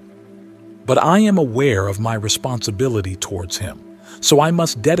defend me. But I am aware of my responsibility towards Him, so I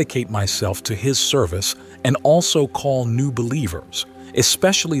must dedicate myself to His service and also call new believers,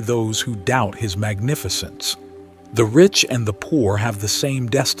 especially those who doubt His magnificence. The rich and the poor have the same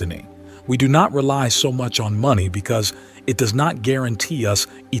destiny. We do not rely so much on money because it does not guarantee us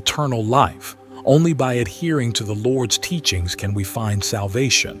eternal life. Only by adhering to the Lord's teachings can we find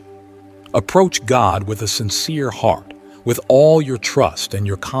salvation. Approach God with a sincere heart, with all your trust and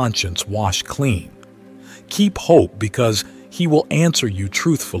your conscience washed clean. Keep hope because He will answer you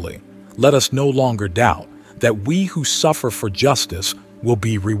truthfully. Let us no longer doubt that we who suffer for justice will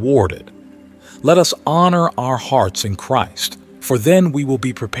be rewarded. Let us honor our hearts in Christ, for then we will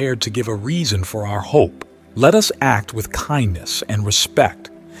be prepared to give a reason for our hope. Let us act with kindness and respect.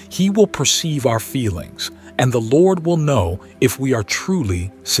 He will perceive our feelings, and the Lord will know if we are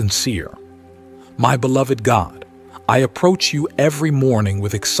truly sincere. My beloved God, I approach You every morning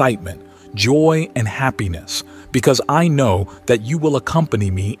with excitement, joy, and happiness, because I know that You will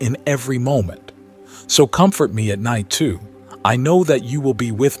accompany me in every moment. So comfort me at night too. I know that You will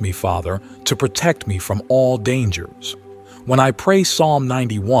be with me, Father, to protect me from all dangers. When I pray Psalm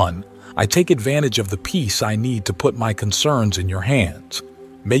 91, I take advantage of the peace I need to put my concerns in Your hands.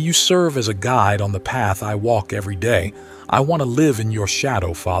 May You serve as a guide on the path I walk every day. I want to live in Your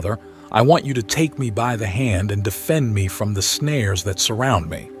shadow, Father. I want You to take me by the hand and defend me from the snares that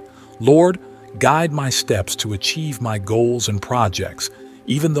surround me. Lord, guide my steps to achieve my goals and projects.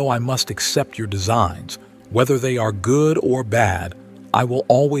 Even though I must accept your designs, whether they are good or bad, I will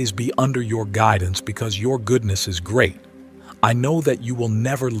always be under your guidance because your goodness is great. I know that you will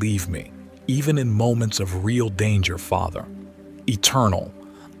never leave me, even in moments of real danger, Father. Eternal,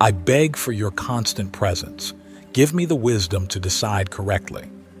 I beg for your constant presence. Give me the wisdom to decide correctly.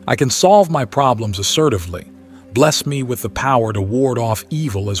 I can solve my problems assertively. Bless me with the power to ward off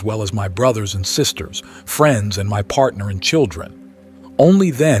evil as well as my brothers and sisters, friends and my partner and children.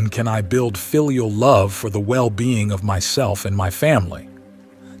 Only then can I build filial love for the well-being of myself and my family.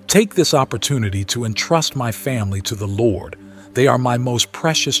 Take this opportunity to entrust my family to the Lord. They are my most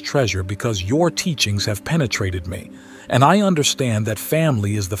precious treasure because your teachings have penetrated me, and I understand that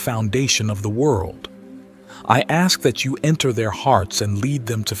family is the foundation of the world. I ask that you enter their hearts and lead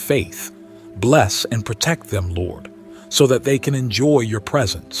them to faith. Bless and protect them, Lord, so that they can enjoy your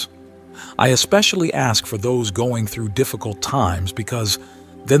presence. I especially ask for those going through difficult times because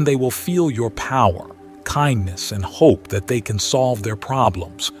then they will feel your power, kindness, and hope that they can solve their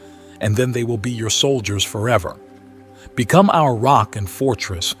problems, and then they will be your soldiers forever. Become our rock and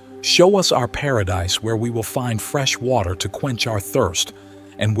fortress. Show us our paradise where we will find fresh water to quench our thirst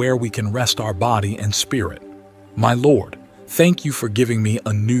and where we can rest our body and spirit. My Lord, thank you for giving me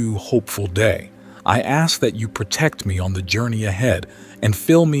a new, hopeful day. I ask that you protect me on the journey ahead and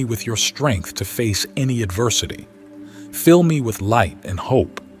fill me with your strength to face any adversity. Fill me with light and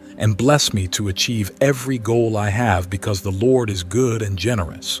hope, and bless me to achieve every goal I have because the Lord is good and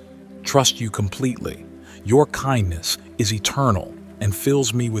generous. Trust you completely. Your kindness is eternal and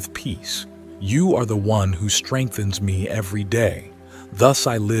fills me with peace. You are the one who strengthens me every day. Thus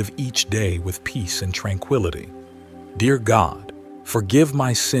I live each day with peace and tranquility. Dear God, forgive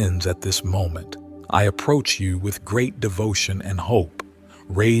my sins at this moment. I approach you with great devotion and hope.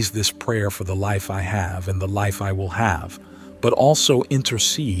 Raise this prayer for the life I have and the life I will have, but also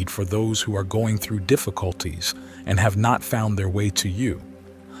intercede for those who are going through difficulties and have not found their way to you.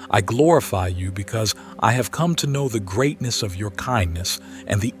 I glorify you because I have come to know the greatness of your kindness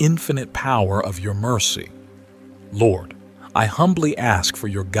and the infinite power of your mercy. Lord, I humbly ask for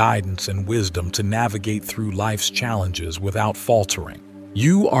your guidance and wisdom to navigate through life's challenges without faltering.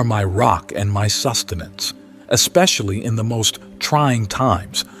 You are my rock and my sustenance, especially in the most trying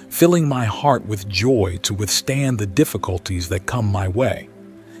times, filling my heart with joy to withstand the difficulties that come my way.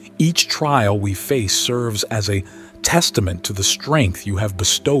 Each trial we face serves as a testament to the strength you have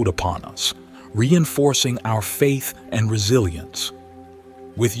bestowed upon us, reinforcing our faith and resilience.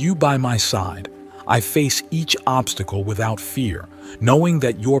 With you by my side, I face each obstacle without fear, knowing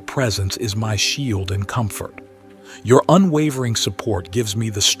that your presence is my shield and comfort. Your unwavering support gives me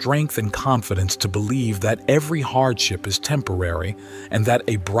the strength and confidence to believe that every hardship is temporary and that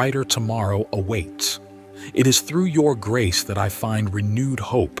a brighter tomorrow awaits. It is through your grace that I find renewed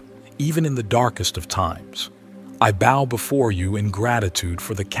hope, even in the darkest of times. I bow before you in gratitude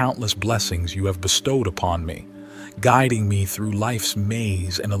for the countless blessings you have bestowed upon me, guiding me through life's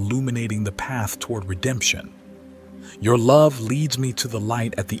maze and illuminating the path toward redemption. Your love leads me to the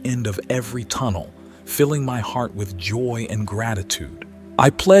light at the end of every tunnel, filling my heart with joy and gratitude.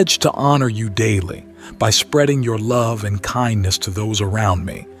 I pledge to honor you daily by spreading your love and kindness to those around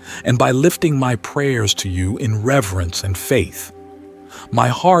me, and by lifting my prayers to you in reverence and faith. My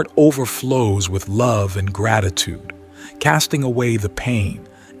heart overflows with love and gratitude, casting away the pain,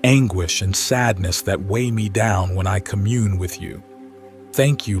 anguish, and sadness that weigh me down when I commune with you.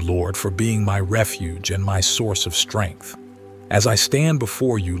 Thank you, Lord, for being my refuge and my source of strength. As I stand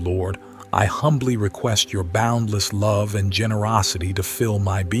before you, Lord, I humbly request your boundless love and generosity to fill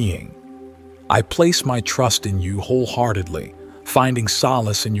my being. I place my trust in you wholeheartedly, finding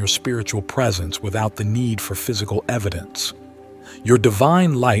solace in your spiritual presence without the need for physical evidence. Your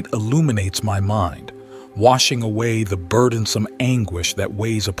divine light illuminates my mind, washing away the burdensome anguish that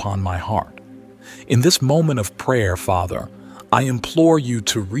weighs upon my heart. In this moment of prayer, Father, I implore you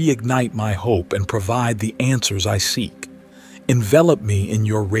to reignite my hope and provide the answers I seek. Envelop me in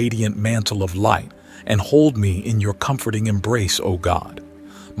your radiant mantle of light and hold me in your comforting embrace, O God.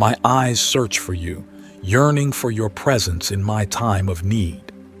 My eyes search for you, yearning for your presence in my time of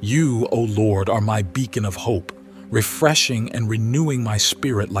need. You, O Lord, are my beacon of hope, refreshing and renewing my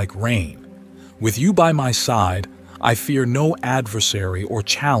spirit like rain. With you by my side, I fear no adversary or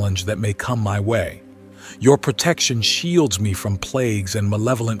challenge that may come my way. Your protection shields me from plagues and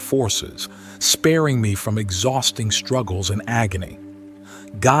malevolent forces, sparing me from exhausting struggles and agony.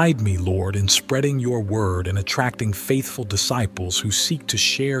 Guide me, Lord, in spreading your word and attracting faithful disciples who seek to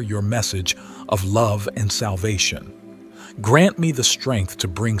share your message of love and salvation. Grant me the strength to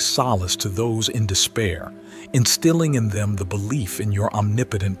bring solace to those in despair, instilling in them the belief in your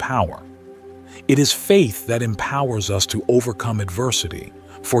omnipotent power. It is faith that empowers us to overcome adversity,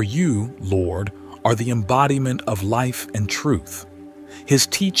 for you, Lord, are the embodiment of life and truth. His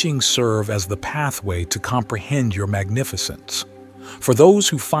teachings serve as the pathway to comprehend your magnificence. For those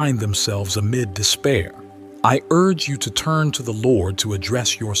who find themselves amid despair, I urge you to turn to the Lord to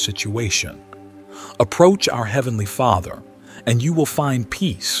address your situation. Approach our Heavenly Father, and you will find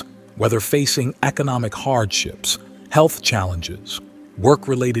peace, whether facing economic hardships, health challenges,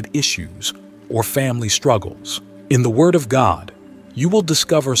 work-related issues, or family struggles. In the Word of God, you will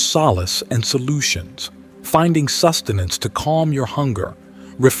discover solace and solutions, finding sustenance to calm your hunger,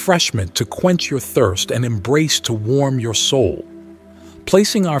 refreshment to quench your thirst, and embrace to warm your soul.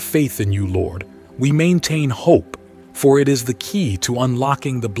 Placing our faith in you, Lord, we maintain hope, for it is the key to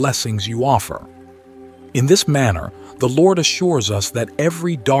unlocking the blessings you offer. In this manner, the Lord assures us that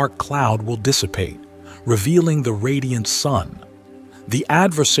every dark cloud will dissipate, revealing the radiant sun. The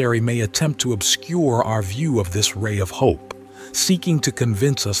adversary may attempt to obscure our view of this ray of hope, seeking to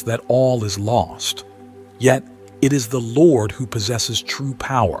convince us that all is lost. Yet, it is the Lord who possesses true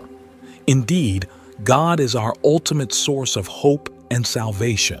power. Indeed, God is our ultimate source of hope and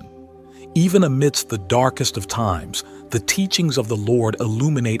salvation. Even amidst the darkest of times, the teachings of the Lord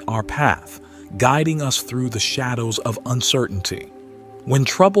illuminate our path, guiding us through the shadows of uncertainty. When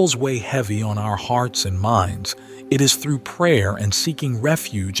troubles weigh heavy on our hearts and minds, it is through prayer and seeking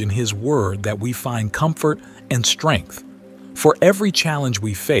refuge in His Word that we find comfort and strength. For every challenge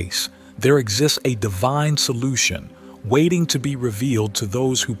we face, there exists a divine solution waiting to be revealed to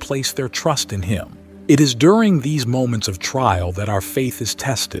those who place their trust in Him. It is during these moments of trial that our faith is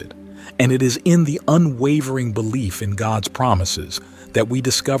tested, and it is in the unwavering belief in God's promises that we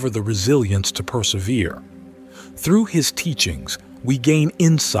discover the resilience to persevere. Through His teachings, we gain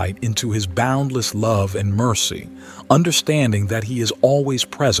insight into His boundless love and mercy, understanding that He is always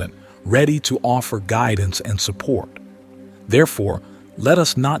present, ready to offer guidance and support. Therefore, let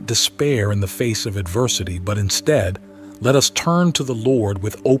us not despair in the face of adversity, but instead, let us turn to the Lord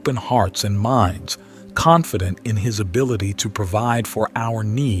with open hearts and minds, confident in His ability to provide for our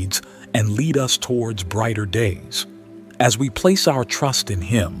needs and lead us towards brighter days. As we place our trust in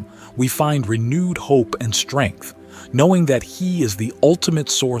Him, we find renewed hope and strength, knowing that He is the ultimate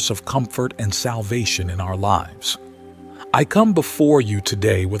source of comfort and salvation in our lives. I come before you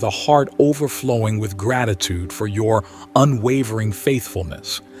today with a heart overflowing with gratitude for your unwavering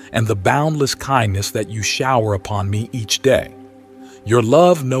faithfulness and the boundless kindness that you shower upon me each day. Your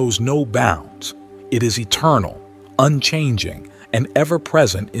love knows no bounds. It is eternal, unchanging, and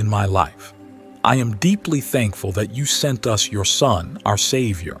ever-present in my life. I am deeply thankful that you sent us your Son, our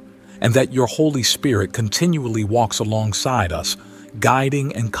Savior, and that your Holy Spirit continually walks alongside us,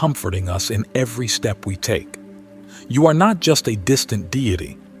 guiding and comforting us in every step we take. You are not just a distant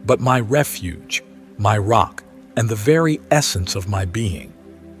deity, but my refuge, my rock, and the very essence of my being.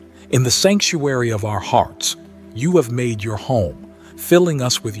 In the sanctuary of our hearts, you have made your home, filling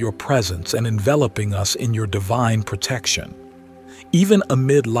us with your presence and enveloping us in your divine protection. Even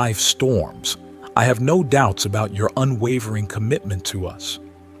amid life's storms, I have no doubts about your unwavering commitment to us.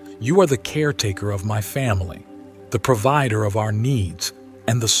 You are the caretaker of my family, the provider of our needs,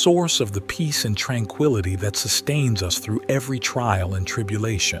 and the source of the peace and tranquility that sustains us through every trial and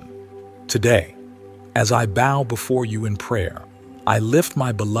tribulation. Today, as I bow before you in prayer, I lift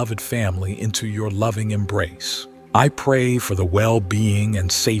my beloved family into your loving embrace. I pray for the well-being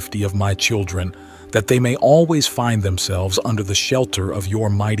and safety of my children, that they may always find themselves under the shelter of your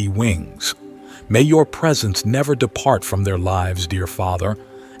mighty wings. May your presence never depart from their lives, dear Father,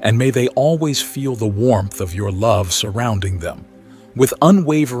 and may they always feel the warmth of your love surrounding them. With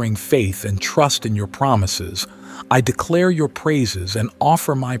unwavering faith and trust in your promises, I declare your praises and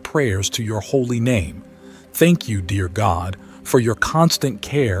offer my prayers to your holy name. Thank you, dear God, for your constant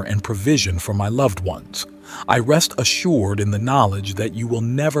care and provision for my loved ones. I rest assured in the knowledge that you will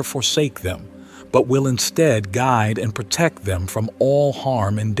never forsake them, but will instead guide and protect them from all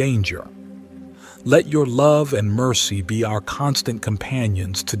harm and danger. Let your love and mercy be our constant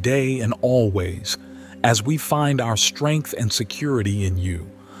companions today and always, as we find our strength and security in you,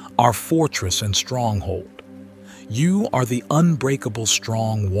 our fortress and stronghold. You are the unbreakable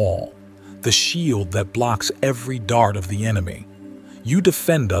strong wall, the shield that blocks every dart of the enemy. You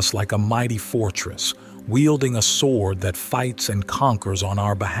defend us like a mighty fortress, wielding a sword that fights and conquers on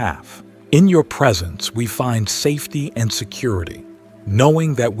our behalf. In your presence, we find safety and security,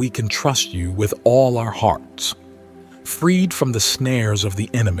 knowing that we can trust you with all our hearts. Freed from the snares of the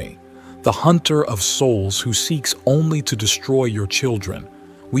enemy, the hunter of souls who seeks only to destroy your children,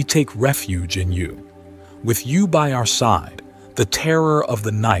 we take refuge in you. With you by our side, the terror of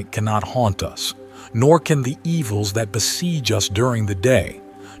the night cannot haunt us, nor can the evils that besiege us during the day,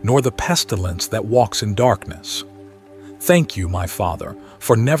 nor the pestilence that walks in darkness. Thank you, my Father,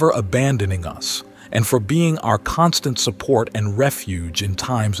 for never abandoning us, and for being our constant support and refuge in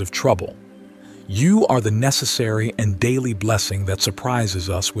times of trouble. You are the necessary and daily blessing that surprises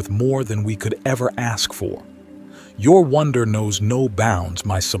us with more than we could ever ask for. Your wonder knows no bounds,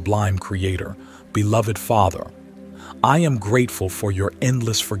 my sublime Creator, beloved Father. I am grateful for your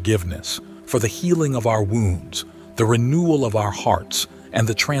endless forgiveness, for the healing of our wounds, the renewal of our hearts, and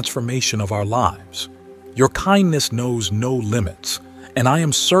the transformation of our lives. Your kindness knows no limits, and I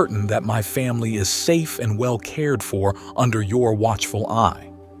am certain that my family is safe and well cared for under your watchful eye.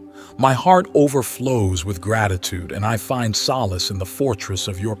 My heart overflows with gratitude, and I find solace in the fortress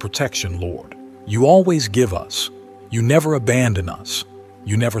of your protection, Lord. You always give us. You never abandon us.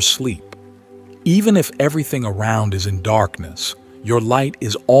 You never sleep. Even if everything around is in darkness, your light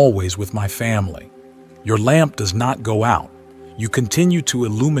is always with my family. Your lamp does not go out. You continue to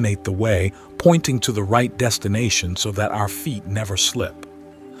illuminate the way, pointing to the right destination so that our feet never slip.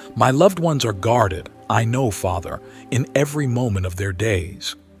 My loved ones are guarded, I know, Father, in every moment of their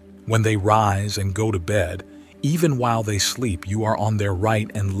days. When they rise and go to bed, even while they sleep, you are on their right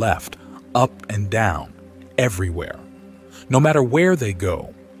and left, up and down, everywhere. No matter where they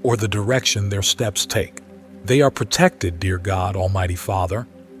go or the direction their steps take, they are protected, dear God, Almighty Father.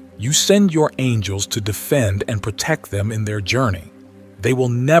 You send your angels to defend and protect them in their journey. They will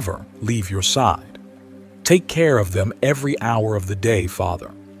never leave your side. Take care of them every hour of the day,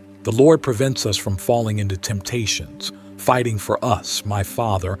 Father. The Lord prevents us from falling into temptations, fighting for us, my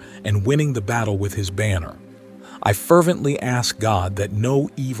Father, and winning the battle with his banner. I fervently ask God that no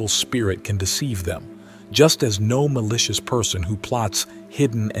evil spirit can deceive them, just as no malicious person who plots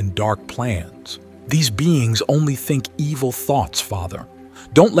hidden and dark plans. These beings only think evil thoughts, Father.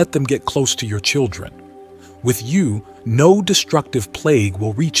 Don't let them get close to your children. With you, no destructive plague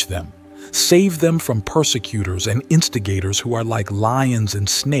will reach them. Save them from persecutors and instigators who are like lions and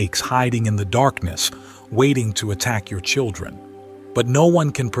snakes hiding in the darkness, waiting to attack your children. But no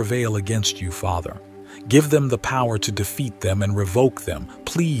one can prevail against you, Father. Give them the power to defeat them and revoke them,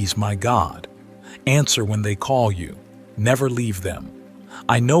 please, my God. Answer when they call you. Never leave them.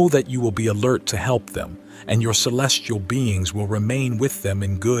 I know that you will be alert to help them, and your celestial beings will remain with them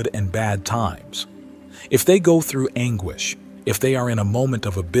in good and bad times. If they go through anguish, if they are in a moment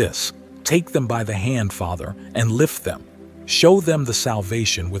of abyss, take them by the hand, Father, and lift them. Show them the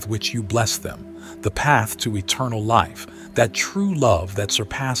salvation with which you bless them, the path to eternal life, that true love that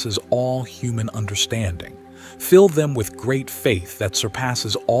surpasses all human understanding. Fill them with great faith that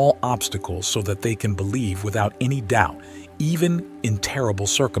surpasses all obstacles so that they can believe without any doubt, even in terrible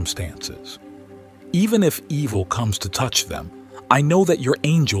circumstances. Even if evil comes to touch them, I know that your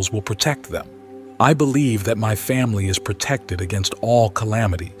angels will protect them. I believe that my family is protected against all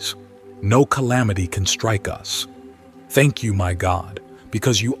calamities. No calamity can strike us. Thank you, my God,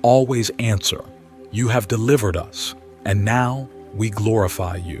 because you always answer. You have delivered us, and now we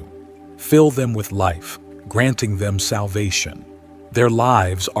glorify you. Fill them with life, granting them salvation. Their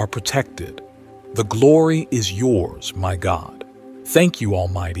lives are protected. The glory is yours, my God. Thank you,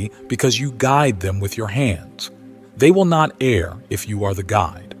 Almighty, because you guide them with your hands. They will not err if you are the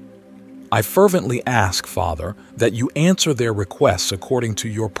guide. I fervently ask, Father, that you answer their requests according to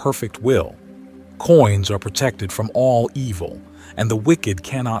your perfect will. Coins are protected from all evil, and the wicked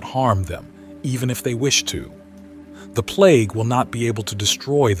cannot harm them, even if they wish to. The plague will not be able to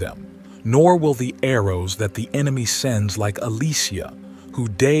destroy them, nor will the arrows that the enemy sends like Alicia, who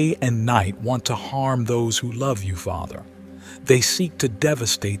day and night want to harm those who love you, Father. They seek to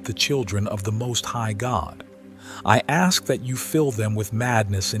devastate the children of the Most High God. I ask that you fill them with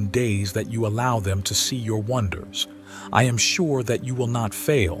madness in days that you allow them to see your wonders. I am sure that you will not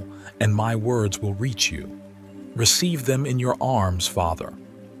fail, and my words will reach you. Receive them in your arms, Father.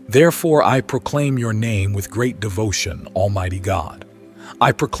 Therefore I proclaim your name with great devotion, Almighty God.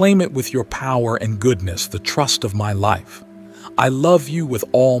 I proclaim it with your power and goodness, the trust of my life. I love you with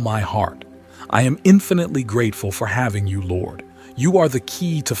all my heart. I am infinitely grateful for having you, Lord. You are the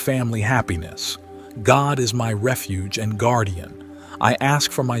key to family happiness. God is my refuge and guardian. I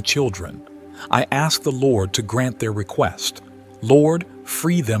ask for my children. I ask the Lord to grant their request. Lord,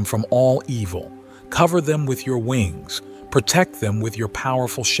 free them from all evil. Cover them with your wings. Protect them with your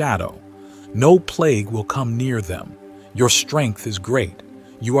powerful shadow. No plague will come near them. Your strength is great.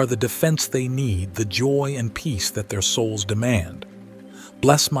 You are the defense they need, the joy and peace that their souls demand.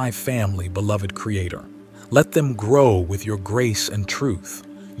 Bless my family, beloved Creator. Let them grow with your grace and truth.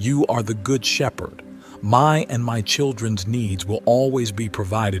 You are the Good Shepherd. My and my children's needs will always be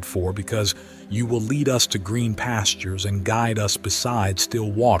provided for because you will lead us to green pastures and guide us beside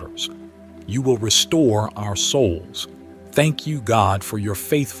still waters. You will restore our souls. Thank you, God, for your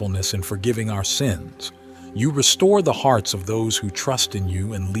faithfulness in forgiving our sins. You restore the hearts of those who trust in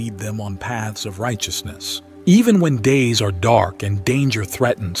you and lead them on paths of righteousness. Even when days are dark and danger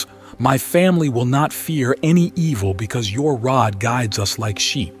threatens, my family will not fear any evil because your rod guides us like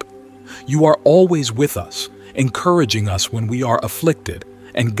sheep. You are always with us, encouraging us when we are afflicted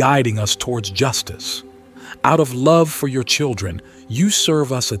and guiding us towards justice. Out of love for your children, you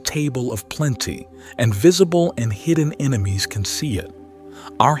serve us a table of plenty, and visible and hidden enemies can see it.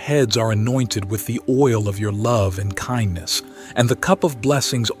 Our heads are anointed with the oil of your love and kindness, and the cup of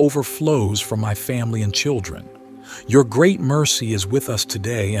blessings overflows for my family and children. Your great mercy is with us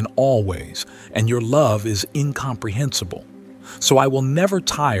today and always, and your love is incomprehensible. So I will never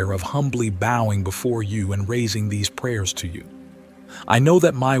tire of humbly bowing before you and raising these prayers to you. I know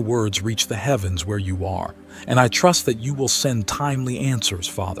that my words reach the heavens where you are, and I trust that you will send timely answers,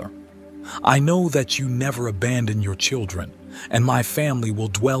 Father. I know that you never abandon your children, and my family will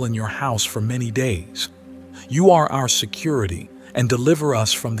dwell in your house for many days. You are our security and deliver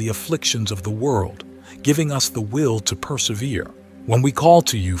us from the afflictions of the world, giving us the will to persevere. When we call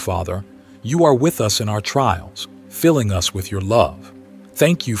to you, Father, you are with us in our trials, filling us with your love.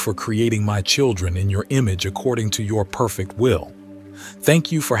 Thank you for creating my children in your image according to your perfect will.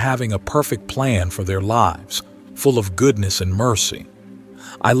 Thank you for having a perfect plan for their lives, full of goodness and mercy.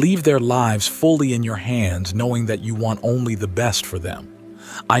 I leave their lives fully in your hands, knowing that you want only the best for them.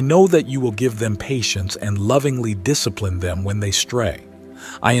 I know that you will give them patience and lovingly discipline them when they stray.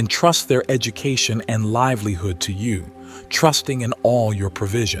 I entrust their education and livelihood to you, trusting in all your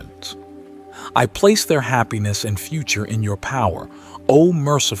provisions. I place their happiness and future in your power, O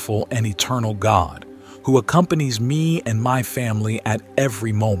merciful and eternal God, who accompanies me and my family at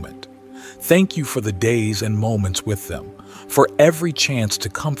every moment. Thank you for the days and moments with them, for every chance to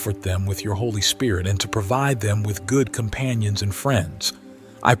comfort them with your Holy Spirit and to provide them with good companions and friends.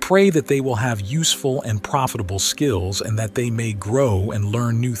 I pray that they will have useful and profitable skills and that they may grow and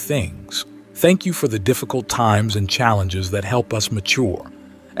learn new things. Thank you for the difficult times and challenges that help us mature,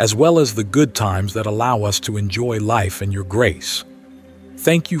 as well as the good times that allow us to enjoy life in your grace.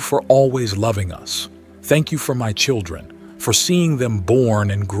 Thank you for always loving us. Thank you for my children, for seeing them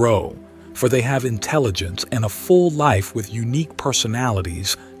born and grow, for they have intelligence and a full life with unique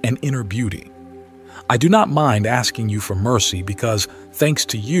personalities and inner beauty. I do not mind asking you for mercy because, thanks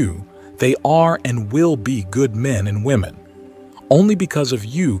to you, they are and will be good men and women. Only because of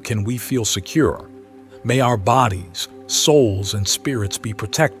you can we feel secure. May our bodies, souls, and spirits be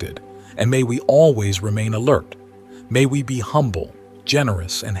protected, and may we always remain alert. May we be humble,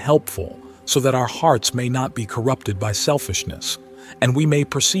 generous, and helpful, so that our hearts may not be corrupted by selfishness, and we may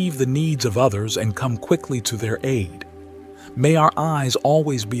perceive the needs of others and come quickly to their aid. May our eyes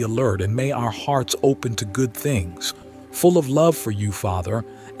always be alert, and may our hearts open to good things, full of love for you, Father,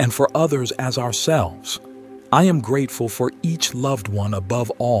 and for others as ourselves. I am grateful for each loved one,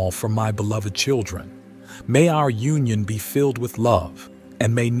 above all for my beloved children. May our union be filled with love,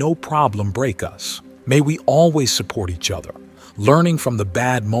 and may no problem break us. May we always support each other, learning from the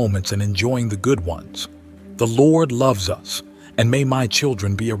bad moments and enjoying the good ones. The Lord loves us, and may my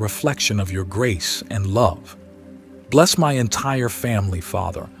children be a reflection of your grace and love. Bless my entire family,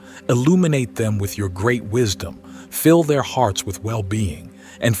 Father. Illuminate them with your great wisdom, fill their hearts with well-being,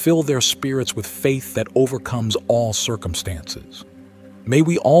 and fill their spirits with faith that overcomes all circumstances. May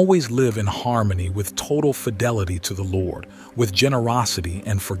we always live in harmony with total fidelity to the Lord, with generosity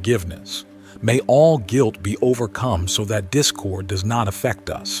and forgiveness. May all guilt be overcome so that discord does not affect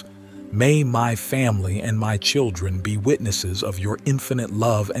us. May my family and my children be witnesses of your infinite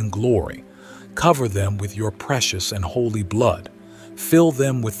love and glory. Cover them with your precious and holy blood. Fill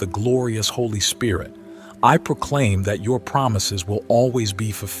them with the glorious Holy Spirit. I proclaim that your promises will always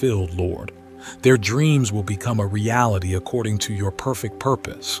be fulfilled, Lord. Their dreams will become a reality according to your perfect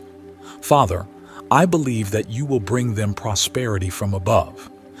purpose. Father, I believe that you will bring them prosperity from above.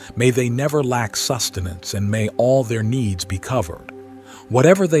 May they never lack sustenance, and may all their needs be covered.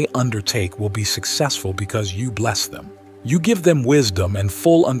 Whatever they undertake will be successful because you bless them. You give them wisdom and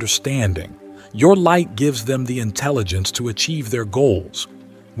full understanding. Your light gives them the intelligence to achieve their goals.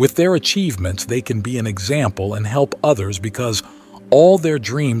 With their achievements, they can be an example and help others because all their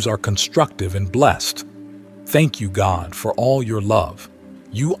dreams are constructive and blessed. Thank you, God, for all your love.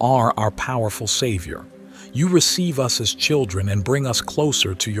 You are our powerful Savior. You receive us as children and bring us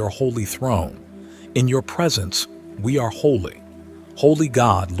closer to your holy throne. In your presence, we are holy. Holy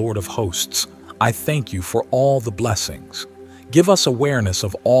God, Lord of hosts, I thank you for all the blessings. Give us awareness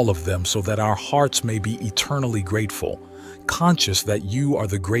of all of them so that our hearts may be eternally grateful, conscious that you are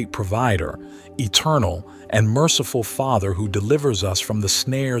the great provider, eternal and merciful Father who delivers us from the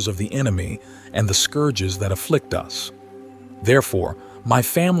snares of the enemy and the scourges that afflict us. Therefore, my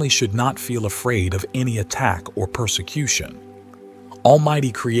family should not feel afraid of any attack or persecution.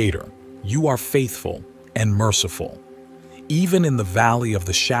 Almighty Creator, you are faithful and merciful. Even in the valley of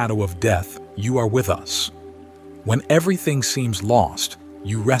the shadow of death, you are with us. When everything seems lost,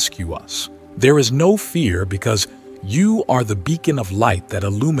 you rescue us. There is no fear because you are the beacon of light that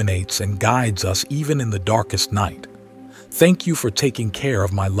illuminates and guides us even in the darkest night. Thank you for taking care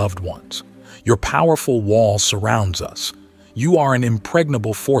of my loved ones. Your powerful wall surrounds us. You are an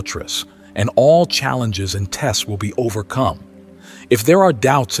impregnable fortress, and all challenges and tests will be overcome. If there are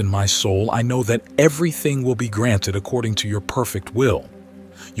doubts in my soul, I know that everything will be granted according to your perfect will.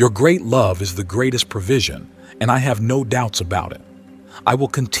 Your great love is the greatest provision, and I have no doubts about it. I will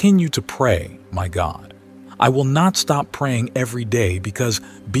continue to pray, my God. I will not stop praying every day because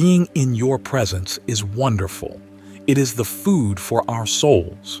being in your presence is wonderful. It is the food for our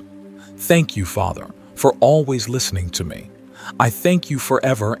souls. Thank you, Father, for always listening to me. I thank you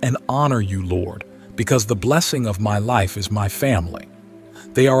forever and honor you, Lord, because the blessing of my life is my family.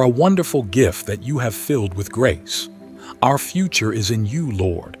 They are a wonderful gift that you have filled with grace. Our future is in you,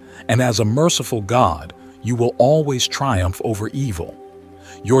 Lord, and as a merciful God, you will always triumph over evil.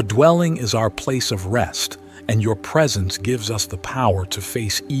 Your dwelling is our place of rest, and your presence gives us the power to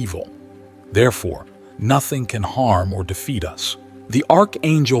face evil. Therefore, nothing can harm or defeat us. The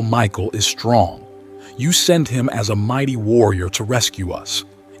Archangel Michael is strong. You send him as a mighty warrior to rescue us.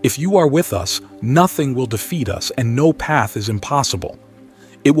 If you are with us, nothing will defeat us and no path is impossible.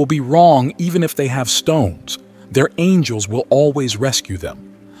 It will be wrong even if they have stones. Their angels will always rescue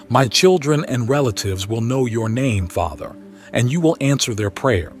them. My children and relatives will know your name, Father, and you will answer their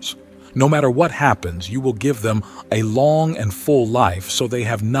prayers. No matter what happens, you will give them a long and full life so they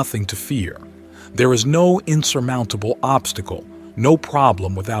have nothing to fear. There is no insurmountable obstacle, no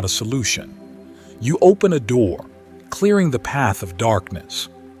problem without a solution. You open a door, clearing the path of darkness.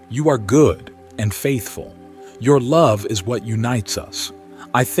 You are good and faithful. Your love is what unites us.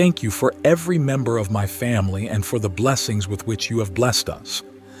 I thank you for every member of my family and for the blessings with which you have blessed us.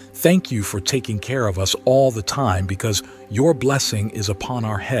 Thank you for taking care of us all the time because your blessing is upon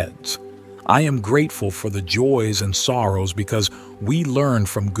our heads. I am grateful for the joys and sorrows because we learn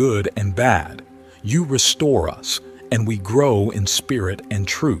from good and bad. You restore us, and we grow in spirit and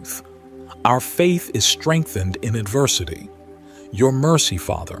truth. Our faith is strengthened in adversity. Your mercy,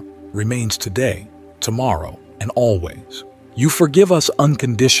 Father, remains today, tomorrow, and always. You forgive us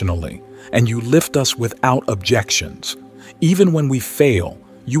unconditionally, and you lift us without objections. Even when we fail,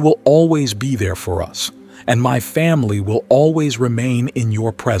 you will always be there for us, and my family will always remain in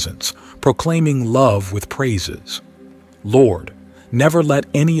your presence, proclaiming love with praises. Lord, never let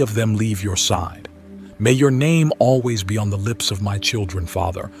any of them leave your side. May your name always be on the lips of my children,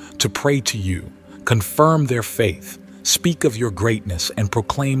 Father, to pray to you, confirm their faith, speak of your greatness, and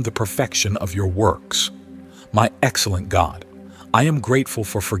proclaim the perfection of your works. My excellent God, I am grateful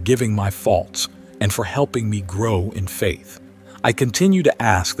for forgiving my faults and for helping me grow in faith. I continue to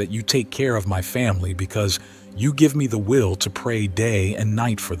ask that you take care of my family because you give me the will to pray day and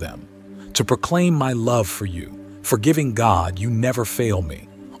night for them, to proclaim my love for you. Forgiving God, you never fail me,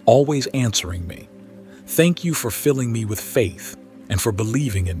 always answering me. Thank you for filling me with faith and for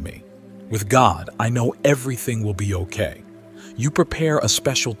believing in me. With God, I know everything will be okay. You prepare a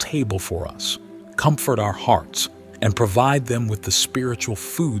special table for us, comfort our hearts, and provide them with the spiritual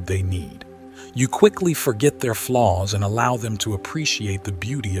food they need. You quickly forget their flaws and allow them to appreciate the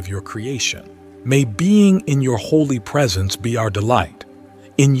beauty of your creation. May being in your holy presence be our delight.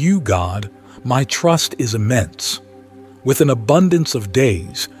 In you, God, my trust is immense. With an abundance of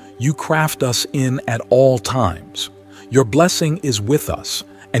days, you craft us in at all times. Your blessing is with us,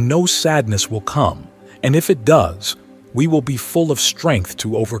 and no sadness will come, and if it does, we will be full of strength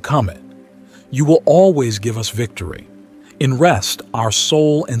to overcome it. You will always give us victory. In rest, our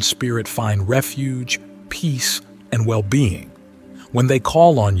soul and spirit find refuge, peace, and well-being. When they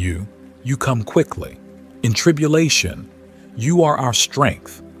call on you, you come quickly. In tribulation, you are our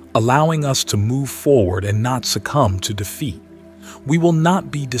strength, allowing us to move forward and not succumb to defeat. We will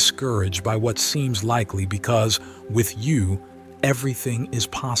not be discouraged by what seems likely because, with you, everything is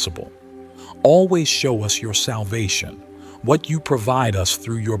possible. Always show us your salvation, what you provide us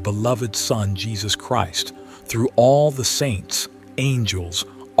through your beloved Son, Jesus Christ, through all the saints, angels,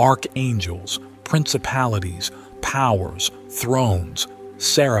 archangels, principalities, powers, thrones,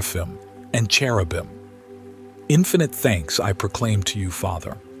 seraphim, and cherubim. Infinite thanks I proclaim to you,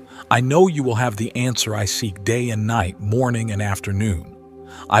 Father. I know you will have the answer I seek day and night, morning and afternoon.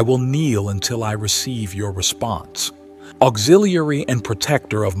 I will kneel until I receive your response. Auxiliary and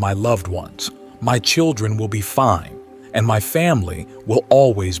protector of my loved ones, my children will be fine, and my family will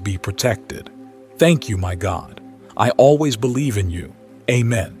always be protected. Thank you, my God. I always believe in you.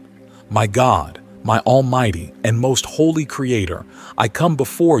 Amen. My God, my almighty and most holy Creator, I come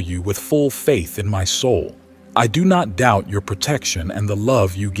before you with full faith in my soul. I do not doubt your protection and the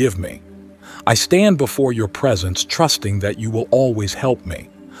love you give me. I stand before your presence trusting that you will always help me.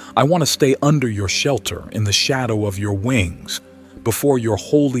 I want to stay under your shelter in the shadow of your wings, before your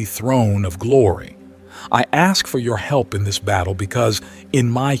holy throne of glory. I ask for your help in this battle because in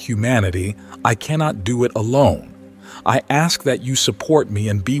my humanity, I cannot do it alone. I ask that you support me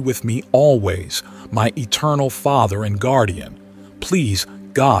and be with me always, my eternal Father and guardian. Please,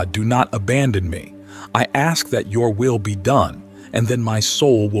 God, do not abandon me. I ask that your will be done, and then my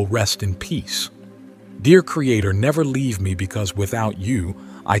soul will rest in peace. Dear Creator, never leave me because without you,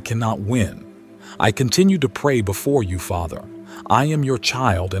 I cannot win. I continue to pray before you, Father. I am your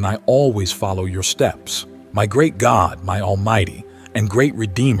child and I always follow your steps. My great God, my Almighty and great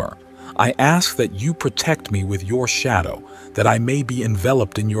Redeemer, I ask that you protect me with your shadow, that I may be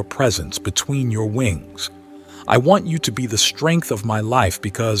enveloped in your presence between your wings. I want you to be the strength of my life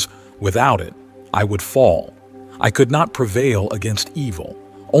because without it, I would fall. I could not prevail against evil.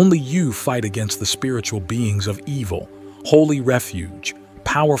 Only you fight against the spiritual beings of evil. Holy refuge,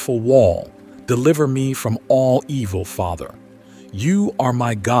 powerful wall, deliver me from all evil, Father. You are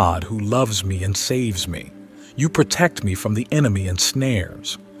my God who loves me and saves me. You protect me from the enemy and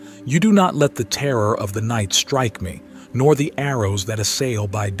snares. You do not let the terror of the night strike me, nor the arrows that assail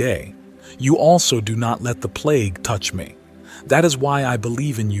by day. You also do not let the plague touch me. That is why I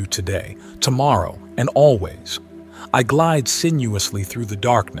believe in you today, tomorrow, and always. I glide sinuously through the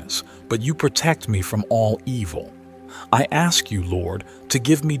darkness, but you protect me from all evil. I ask you, Lord, to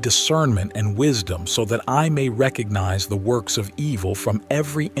give me discernment and wisdom so that I may recognize the works of evil from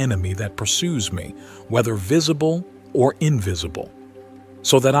every enemy that pursues me, whether visible or invisible.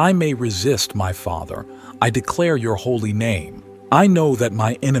 So that I may resist my Father, I declare your holy name. I know that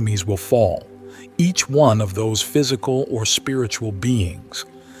my enemies will fall, each one of those physical or spiritual beings.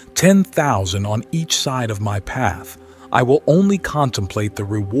 10,000 on each side of my path. I will only contemplate the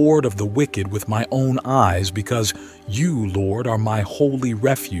reward of the wicked with my own eyes because you, Lord, are my holy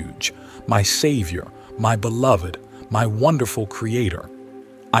refuge, my Savior, my beloved, my wonderful Creator.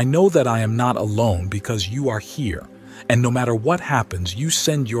 I know that I am not alone because you are here, and no matter what happens, you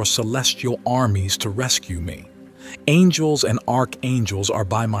send your celestial armies to rescue me. Angels and archangels are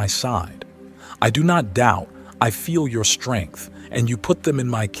by my side. I do not doubt, I feel your strength, and you put them in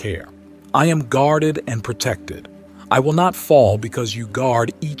my care. I am guarded and protected. I will not fall because you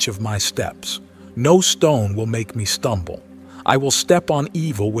guard each of my steps. No stone will make me stumble. I will step on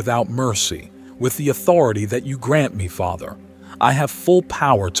evil without mercy, with the authority that you grant me, Father. I have full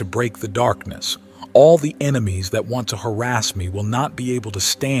power to break the darkness. All the enemies that want to harass me will not be able to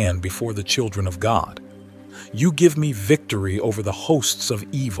stand before the children of God. You give me victory over the hosts of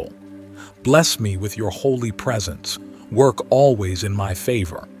evil. Bless me with your holy presence. Work always in my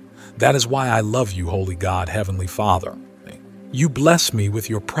favor. That is why I love you, Holy God, Heavenly Father. You bless me with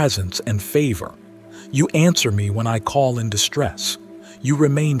your presence and favor. You answer me when I call in distress. You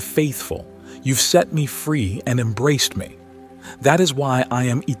remain faithful. You've set me free and embraced me. That is why I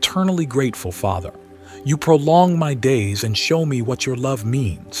am eternally grateful, Father. You prolong my days and show me what your love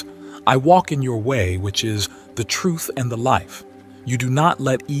means. I walk in your way, which is the truth and the life. You do not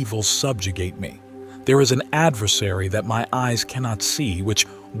let evil subjugate me. There is an adversary that my eyes cannot see, which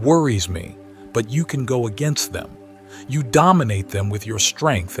worries me, but you can go against them. You dominate them with your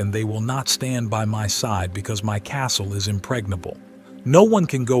strength, and they will not stand by my side because my castle is impregnable. No one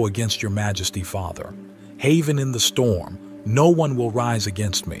can go against your majesty, Father. Haven in the storm, no one will rise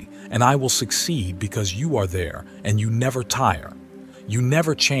against me, and I will succeed because you are there and you never tire. You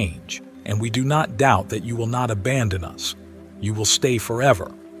never change, and we do not doubt that you will not abandon us. You will stay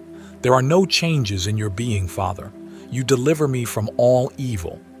forever. There are no changes in your being, Father. You deliver me from all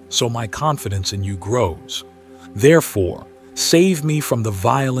evil, so my confidence in you grows. Therefore, save me from the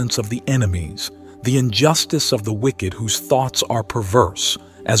violence of the enemies, the injustice of the wicked whose thoughts are perverse,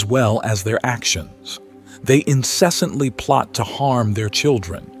 as well as their actions. They incessantly plot to harm their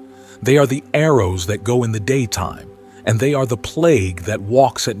children. They are the arrows that go in the daytime, and they are the plague that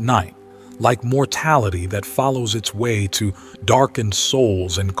walks at night. like mortality that follows its way to darkened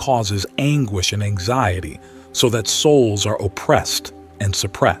souls and causes anguish and anxiety, so that souls are oppressed and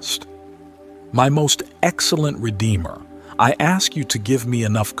suppressed. My most excellent Redeemer, I ask you to give me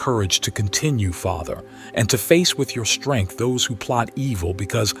enough courage to continue, Father, and to face with your strength those who plot evil,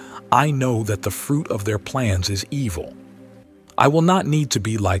 because I know that the fruit of their plans is evil. I will not need to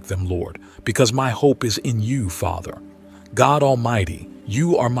be like them, Lord, because my hope is in you, Father. God Almighty,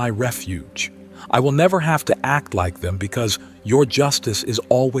 you are my refuge. I will never have to act like them because your justice is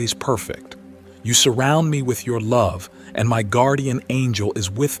always perfect. You surround me with your love, and my guardian angel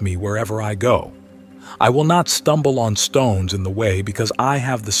is with me wherever I go. I will not stumble on stones in the way because I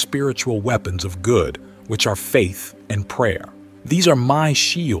have the spiritual weapons of good, which are faith and prayer. These are my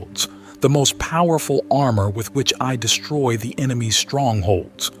shields, the most powerful armor with which I destroy the enemy's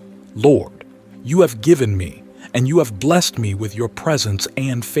strongholds. Lord, you have given me, and you have blessed me with your presence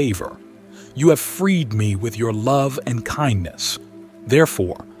and favor. You have freed me with your love and kindness.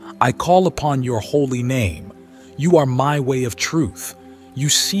 Therefore, I call upon your holy name. You are my way of truth. You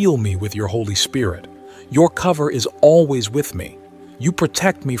seal me with your Holy Spirit. Your cover is always with me. You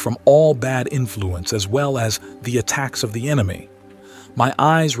protect me from all bad influence as well as the attacks of the enemy. My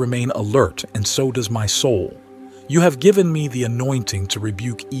eyes remain alert, and so does my soul. You have given me the anointing to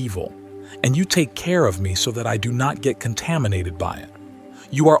rebuke evil, and you take care of me so that I do not get contaminated by it.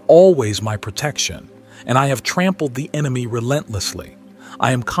 You are always my protection, and I have trampled the enemy relentlessly.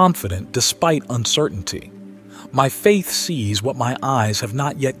 I am confident despite uncertainty. My faith sees what my eyes have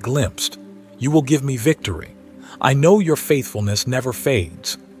not yet glimpsed. You will give me victory. I know your faithfulness never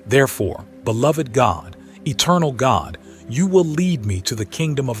fades. Therefore, beloved God, eternal God, you will lead me to the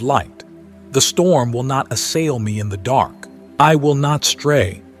kingdom of light. The storm will not assail me in the dark. I will not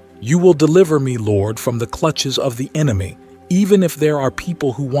stray. You will deliver me, Lord, from the clutches of the enemy, even if there are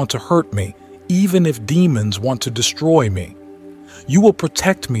people who want to hurt me, even if demons want to destroy me. You will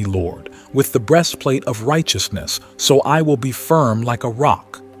protect me, Lord, with the breastplate of righteousness, so I will be firm like a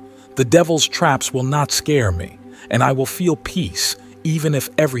rock. The devil's traps will not scare me, and I will feel peace, even if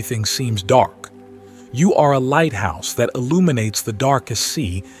everything seems dark. You are a lighthouse that illuminates the darkest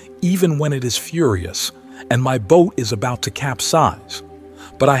sea, even when it is furious, and my boat is about to capsize.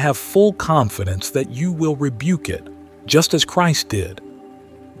 But I have full confidence that you will rebuke it, just as Christ did.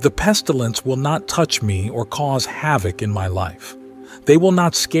 The pestilence will not touch me or cause havoc in my life. They will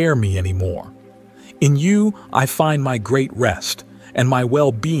not scare me anymore. In you I find my great rest, and my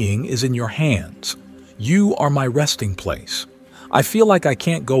well-being is in your hands. You are my resting place. I feel like I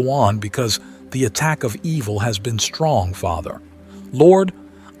can't go on because the attack of evil has been strong, Father. Lord,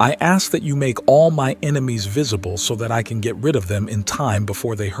 I ask that you make all my enemies visible so that I can get rid of them in time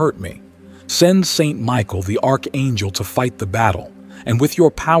before they hurt me. Send Saint Michael, the archangel, to fight the battle, and with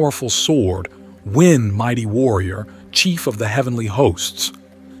your powerful sword, win, mighty warrior, chief of the heavenly hosts.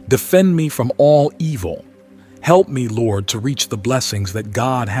 Defend me from all evil. Help me, Lord, to reach the blessings that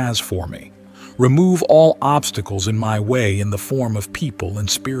God has for me. Remove all obstacles in my way in the form of people and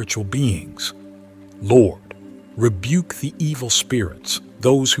spiritual beings. Lord, rebuke the evil spirits,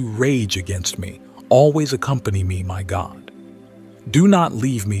 those who rage against me. Always accompany me, my God. Do not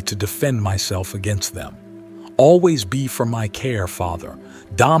leave me to defend myself against them. Always be for my care, Father.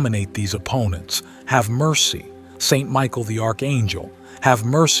 Dominate these opponents. Have mercy, Saint Michael the Archangel. Have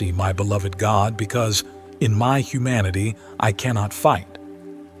mercy, my beloved God, because in my humanity I cannot fight.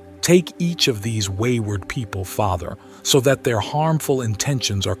 Take each of these wayward people, Father, so that their harmful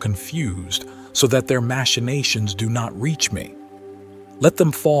intentions are confused, so that their machinations do not reach me. Let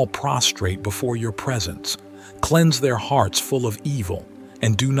them fall prostrate before your presence. Cleanse their hearts full of evil,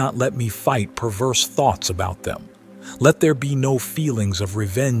 and do not let me fight perverse thoughts about them. Let there be no feelings of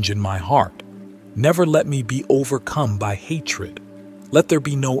revenge in my heart. Never let me be overcome by hatred. Let there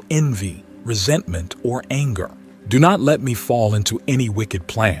be no envy, resentment, or anger. Do not let me fall into any wicked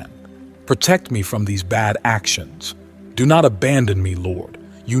plan. Protect me from these bad actions. Do not abandon me, Lord.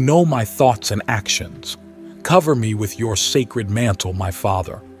 You know my thoughts and actions. Cover me with your sacred mantle, my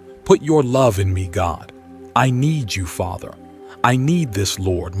Father. Put your love in me, God. I need you, Father. I need this,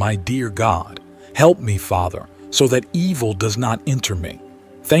 Lord, my dear God. Help me, Father, so that evil does not enter me.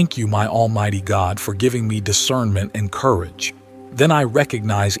 Thank you, my Almighty God, for giving me discernment and courage. Then I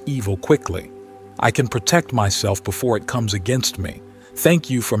recognize evil quickly. I can protect myself before it comes against me. Thank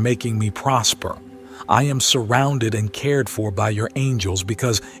you for making me prosper. I am surrounded and cared for by your angels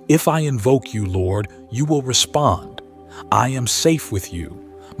because if I invoke you, Lord, you will respond. I am safe with you.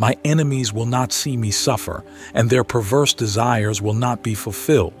 My enemies will not see me suffer, and their perverse desires will not be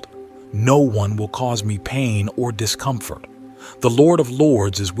fulfilled. No one will cause me pain or discomfort. The Lord of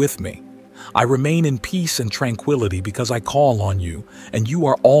Lords is with me. I remain in peace and tranquility because I call on you, and you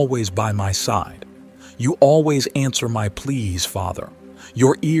are always by my side. You always answer my pleas, Father.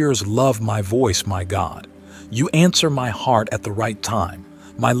 Your ears love my voice, my God. You answer my heart at the right time.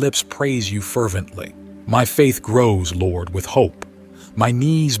 My lips praise you fervently. My faith grows, Lord, with hope. My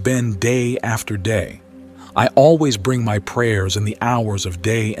knees bend day after day. I always bring my prayers in the hours of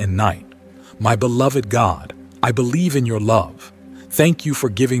day and night. My beloved God, I believe in your love. Thank you for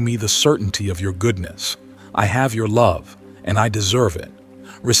giving me the certainty of your goodness. I have your love, and I deserve it.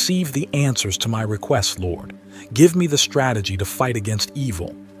 Receive the answers to my requests, Lord. Give me the strategy to fight against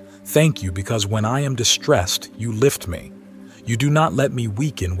evil. Thank you because when I am distressed, you lift me. You do not let me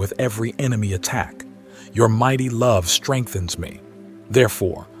weaken with every enemy attack. Your mighty love strengthens me.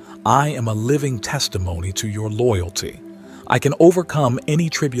 Therefore, I am a living testimony to your loyalty. I can overcome any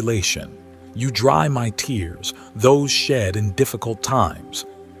tribulation. You dry my tears, those shed in difficult times.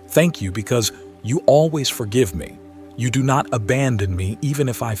 Thank you because you always forgive me. You do not abandon me even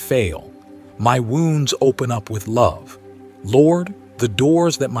if I fail. My wounds open up with love. Lord, the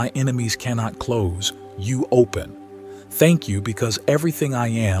doors that my enemies cannot close, you open. Thank you because everything I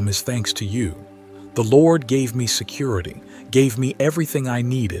am is thanks to you. The Lord gave me security, gave me everything I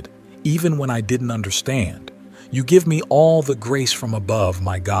needed, even when I didn't understand. You give me all the grace from above,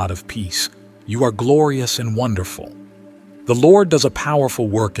 my God of peace. You are glorious and wonderful. The Lord does a powerful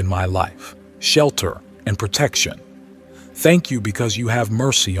work in my life, shelter and protection. Thank you because you have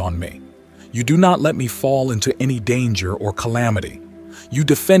mercy on me. You do not let me fall into any danger or calamity. You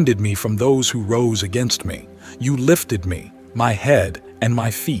defended me from those who rose against me. You lifted me, my head, and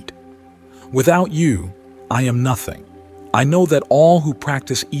my feet. Without you, I am nothing. I know that all who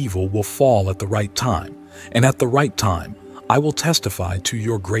practice evil will fall at the right time, and at the right time, I will testify to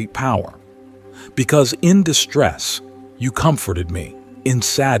your great power. Because in distress, you comforted me. In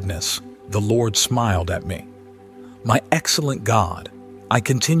sadness, the Lord smiled at me. My excellent God, I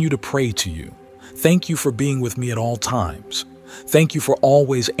continue to pray to you. Thank you for being with me at all times. Thank you for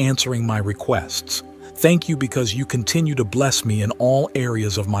always answering my requests. Thank you because you continue to bless me in all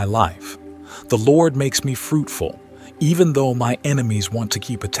areas of my life. The Lord makes me fruitful, even though my enemies want to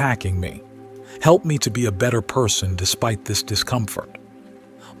keep attacking me. Help me to be a better person despite this discomfort.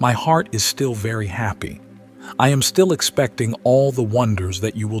 My heart is still very happy. I am still expecting all the wonders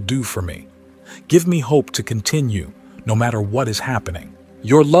that you will do for me. Give me hope to continue, no matter what is happening.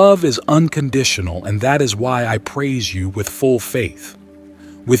 Your love is unconditional, and that is why I praise you with full faith.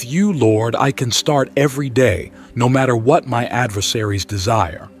 With you, Lord, I can start every day, no matter what my adversaries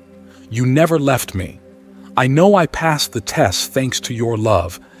desire. You never left me. I know I passed the test thanks to your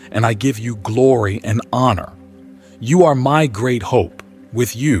love, and I give you glory and honor. You are my great hope.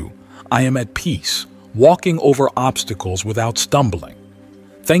 With you, I am at peace, walking over obstacles without stumbling.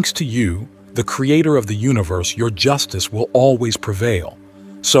 Thanks to you, the creator of the universe, your justice will always prevail.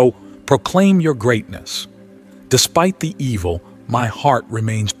 So proclaim your greatness. Despite the evil, my heart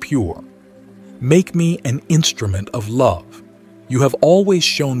remains pure. Make me an instrument of love. You have always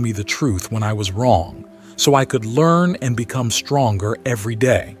shown me the truth when I was wrong, so I could learn and become stronger every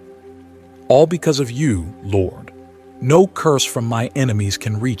day. All because of you, Lord. No curse from my enemies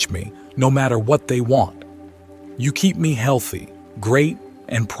can reach me, no matter what they want. You keep me healthy, great,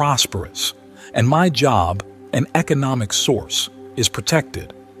 and prosperous, and my job, an economic source, is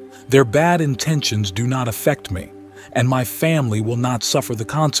protected. Their bad intentions do not affect me, and my family will not suffer the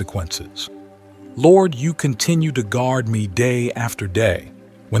consequences. Lord, you continue to guard me day after day.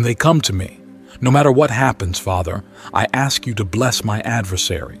 When they come to me, no matter what happens, Father, I ask you to bless my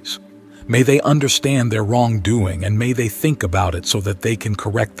adversaries. May they understand their wrongdoing, and may they think about it so that they can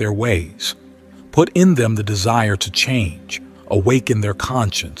correct their ways. Put in them the desire to change, awaken their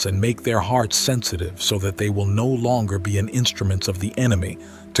conscience, and make their hearts sensitive so that they will no longer be an instrument of the enemy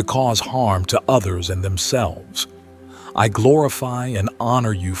to cause harm to others and themselves. I glorify and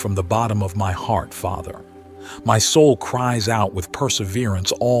honor you from the bottom of my heart, Father. My soul cries out with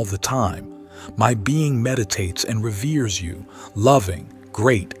perseverance all the time. My being meditates and reveres you, loving,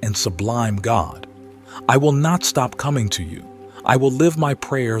 great, and sublime God. I will not stop coming to you. I will live my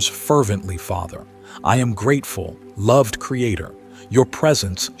prayers fervently, Father. I am grateful, loved Creator. Your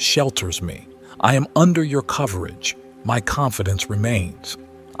presence shelters me. I am under your coverage. My confidence remains.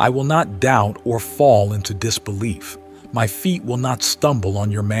 I will not doubt or fall into disbelief. My feet will not stumble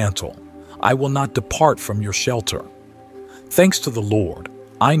on your mantle. I will not depart from your shelter. Thanks to the Lord,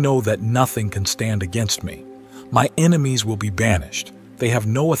 I know that nothing can stand against me. My enemies will be banished. They have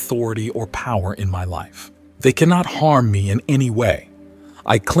no authority or power in my life. They cannot harm me in any way.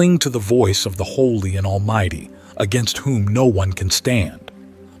 I cling to the voice of the Holy and Almighty, against whom no one can stand.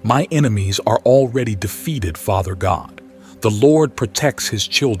 My enemies are already defeated, Father God. The Lord protects his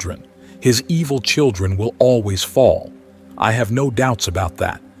children. His evil children will always fall. I have no doubts about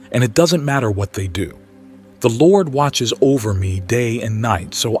that, and it doesn't matter what they do. The Lord watches over me day and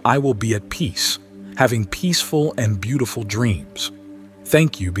night, so I will be at peace, having peaceful and beautiful dreams.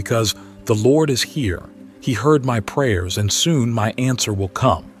 Thank you, because the Lord is here. He heard my prayers, and soon my answer will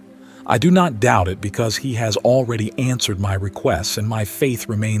come. I do not doubt it, because he has already answered my requests, and my faith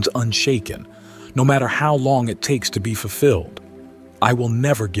remains unshaken, no matter how long it takes to be fulfilled. I will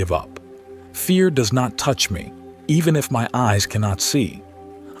never give up. Fear does not touch me, even if my eyes cannot see.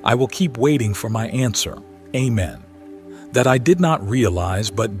 I will keep waiting for my answer. Amen. That I did not realize,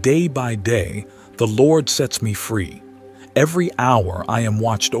 but day by day, the Lord sets me free. Every hour I am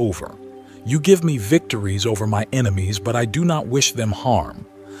watched over. You give me victories over my enemies, but I do not wish them harm.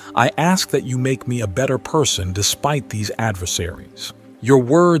 I ask that you make me a better person despite these adversaries. Your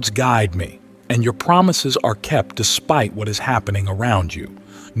words guide me, and your promises are kept despite what is happening around you.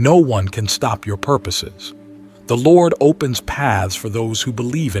 No one can stop your purposes. The Lord opens paths for those who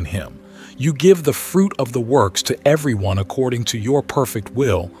believe in him. You give the fruit of the works to everyone according to your perfect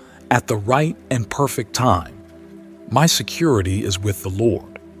will at the right and perfect time. My security is with the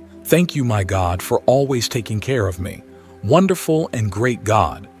Lord. Thank you, my God, for always taking care of me. Wonderful and great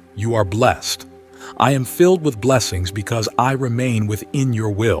God, you are blessed. I am filled with blessings because I remain within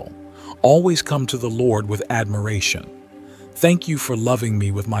your will. Always come to the Lord with admiration. Thank you for loving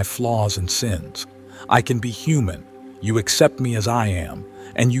me with my flaws and sins. I can be human. You accept me as I am,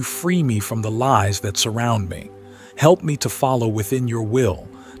 and you free me from the lies that surround me. Help me to follow within your will,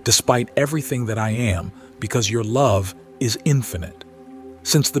 despite everything that I am, because your love is infinite.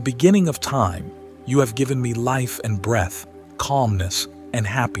 Since the beginning of time, you have given me life and breath, calmness and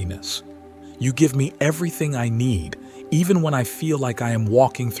happiness. You give me everything I need, even when I feel like I am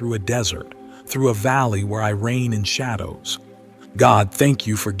walking through a desert, through a valley where I reign in shadows. God, thank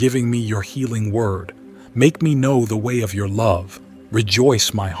you for giving me your healing word. Make me know the way of your love.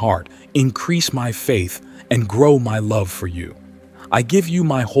 Rejoice my heart, increase my faith, and grow my love for you. I give you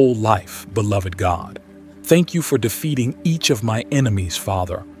my whole life, beloved God. Thank you for defeating each of my enemies,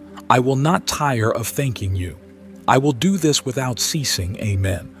 Father. I will not tire of thanking you. I will do this without ceasing.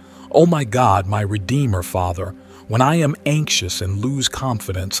 Amen. Oh my God, my Redeemer, Father, when I am anxious and lose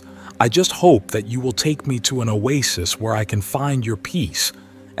confidence, I just hope that you will take me to an oasis where I can find your peace.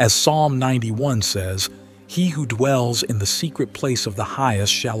 As Psalm 91 says, "He who dwells in the secret place of the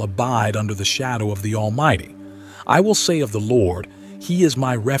highest shall abide under the shadow of the Almighty." I will say of the Lord, He is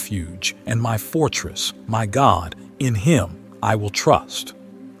my refuge and my fortress, my God. In Him I will trust.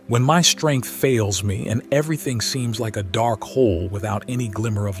 When my strength fails me and everything seems like a dark hole without any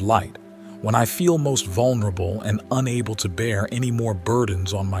glimmer of light, when I feel most vulnerable and unable to bear any more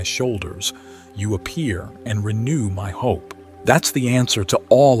burdens on my shoulders, you appear and renew my hope. That's the answer to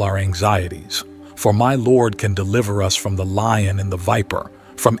all our anxieties. For my Lord can deliver us from the lion and the viper,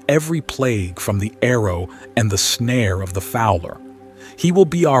 from every plague, from the arrow and the snare of the fowler. He will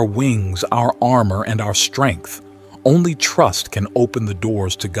be our wings, our armor, and our strength. Only trust can open the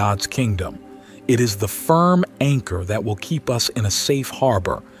doors to God's kingdom. It is the firm anchor that will keep us in a safe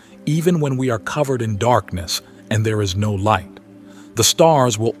harbor, even when we are covered in darkness and there is no light. The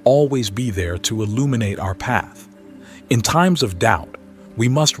stars will always be there to illuminate our path. In times of doubt, we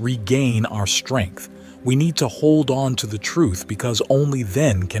must regain our strength. We need to hold on to the truth, because only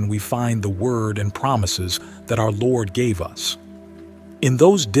then can we find the word and promises that our Lord gave us. In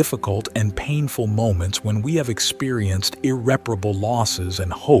those difficult and painful moments when we have experienced irreparable losses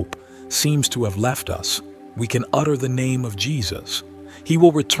and hope seems to have left us, we can utter the name of Jesus. He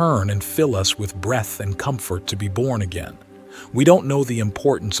will return and fill us with breath and comfort to be born again. We don't know the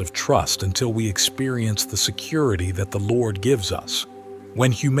importance of trust until we experience the security that the Lord gives us.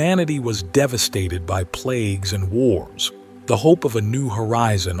 When humanity was devastated by plagues and wars, the hope of a new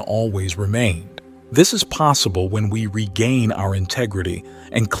horizon always remained. This is possible when we regain our integrity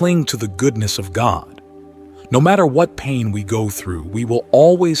and cling to the goodness of God. No matter what pain we go through, we will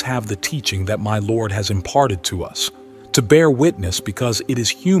always have the teaching that my Lord has imparted to us, to bear witness, because it is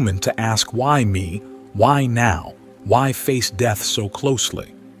human to ask, why me? Why now? Why face death so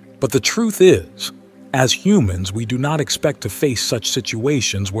closely? But the truth is, as humans, we do not expect to face such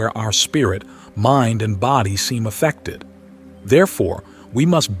situations where our spirit, mind, and body seem affected. Therefore, we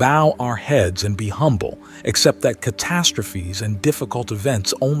must bow our heads and be humble, accept that catastrophes and difficult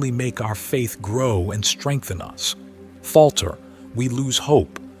events only make our faith grow and strengthen us. Falter, we lose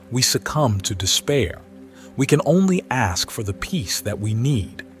hope, we succumb to despair. We can only ask for the peace that we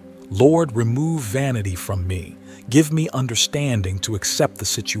need. Lord, remove vanity from me. Give me understanding to accept the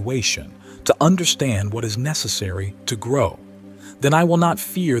situation, to understand what is necessary to grow. Then I will not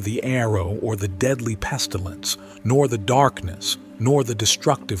fear the arrow or the deadly pestilence, nor the darkness, nor the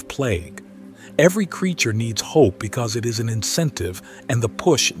destructive plague. Every creature needs hope because it is an incentive and the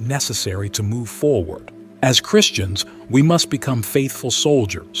push necessary to move forward. As Christians, we must become faithful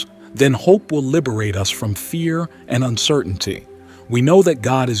soldiers. Then hope will liberate us from fear and uncertainty. We know that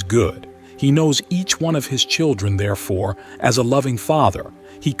God is good. He knows each one of His children, therefore, as a loving Father.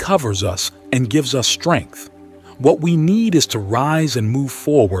 He covers us and gives us strength. What we need is to rise and move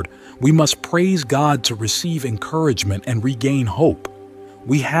forward. We must praise God to receive encouragement and regain hope.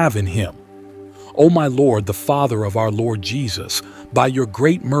 We have in Him. O my Lord, the Father of our Lord Jesus, by your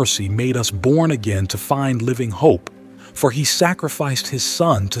great mercy made us born again to find living hope, for He sacrificed His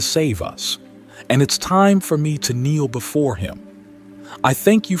Son to save us. And it's time for me to kneel before Him. I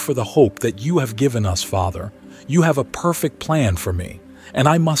thank you for the hope that you have given us, Father. You have a perfect plan for me, and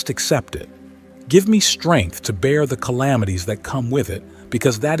I must accept it. Give me strength to bear the calamities that come with it,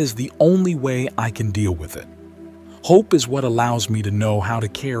 because that is the only way I can deal with it. Hope is what allows me to know how to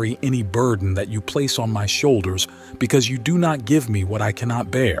carry any burden that you place on my shoulders, because you do not give me what I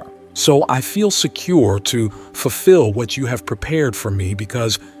cannot bear. So I feel secure to fulfill what you have prepared for me,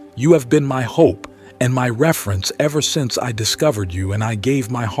 because you have been my hope and my reference ever since I discovered you and I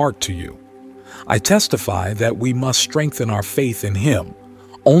gave my heart to you. I testify that we must strengthen our faith in Him.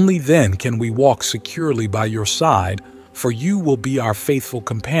 Only then can we walk securely by your side, for you will be our faithful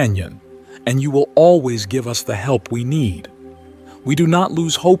companion, and you will always give us the help we need. We do not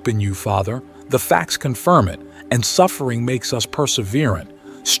lose hope in you, Father. The facts confirm it, and suffering makes us perseverant,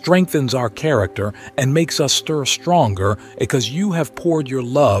 strengthens our character, and makes us stir stronger, because you have poured your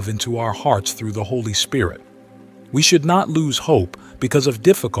love into our hearts through the Holy Spirit. We should not lose hope because of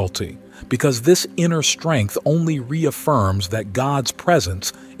difficulty, because this inner strength only reaffirms that God's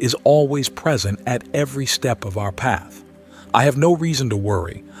presence is always present at every step of our path. I have no reason to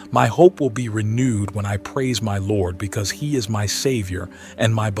worry. My hope will be renewed when I praise my Lord, because He is my Savior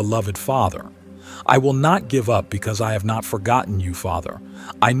and my beloved Father. I will not give up because I have not forgotten you, Father.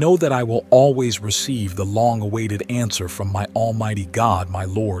 I know that I will always receive the long-awaited answer from my Almighty God, my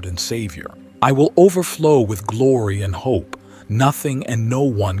Lord and Savior. I will overflow with glory and hope. Nothing and no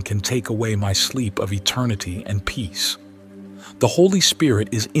one can take away my sleep of eternity and peace. The Holy Spirit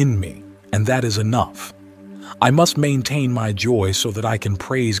is in me, and that is enough. I must maintain my joy so that I can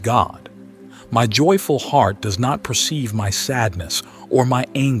praise God. My joyful heart does not perceive my sadness or my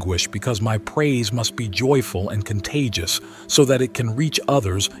anguish, because my praise must be joyful and contagious so that it can reach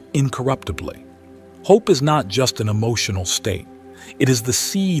others incorruptibly. Hope is not just an emotional state. It is the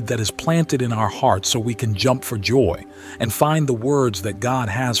seed that is planted in our hearts so we can jump for joy and find the words that God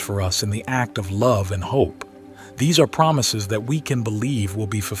has for us in the act of love and hope. These are promises that we can believe will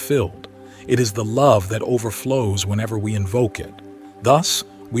be fulfilled. It is the love that overflows whenever we invoke it. Thus,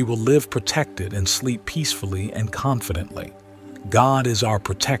 we will live protected and sleep peacefully and confidently. God is our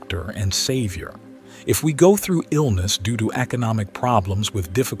protector and Savior. If we go through illness due to economic problems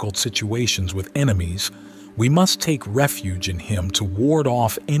with difficult situations with enemies, we must take refuge in Him to ward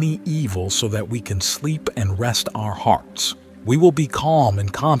off any evil so that we can sleep and rest our hearts. We will be calm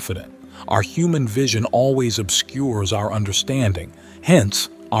and confident. Our human vision always obscures our understanding, hence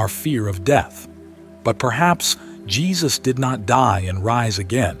our fear of death. But perhaps Jesus did not die and rise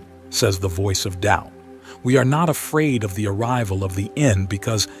again, says the voice of doubt. We are not afraid of the arrival of the end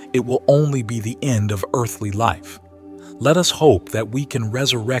because it will only be the end of earthly life. Let us hope that we can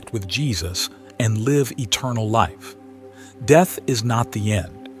resurrect with Jesus and live eternal life. Death is not the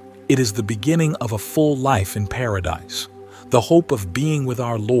end. It is the beginning of a full life in paradise, the hope of being with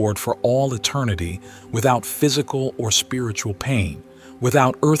our Lord for all eternity without physical or spiritual pain,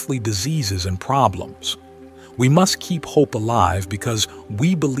 without earthly diseases and problems. We must keep hope alive because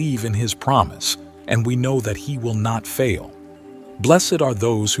we believe in His promise and we know that He will not fail. Blessed are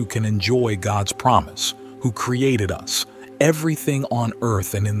those who can enjoy God's promise, who created us, everything on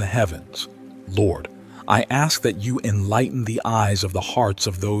earth and in the heavens. Lord, I ask that you enlighten the eyes of the hearts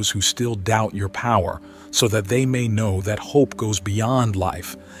of those who still doubt your power, so that they may know that hope goes beyond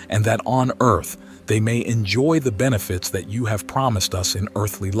life and that on earth they may enjoy the benefits that you have promised us in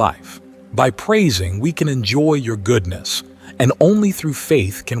earthly life. By praising, we can enjoy your goodness, and only through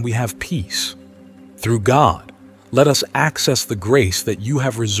faith can we have peace. Through God, let us access the grace that you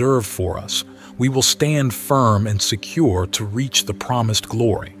have reserved for us. We will stand firm and secure to reach the promised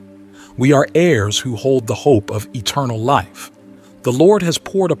glory. We are heirs who hold the hope of eternal life. The Lord has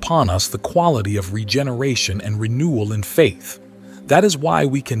poured upon us the quality of regeneration and renewal in faith. That is why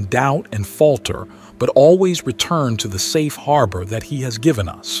we can doubt and falter, but always return to the safe harbor that He has given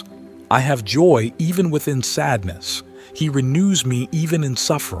us. I have joy even within sadness. He renews me even in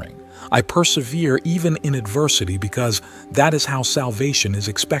suffering. I persevere even in adversity because that is how salvation is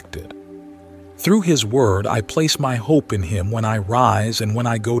expected. Through His word, I place my hope in Him when I rise and when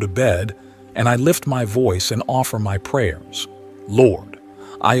I go to bed, and I lift my voice and offer my prayers. Lord,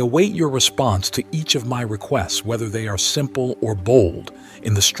 I await your response to each of my requests, whether they are simple or bold.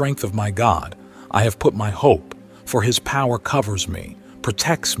 In the strength of my God, I have put my hope, for His power covers me,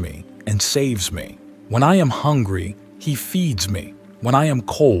 protects me, and saves me. When I am hungry, He feeds me. When I am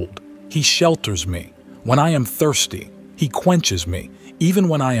cold, He shelters me. When I am thirsty, He quenches me. Even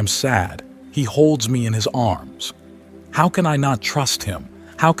when I am sad, He holds me in His arms. How can I not trust Him?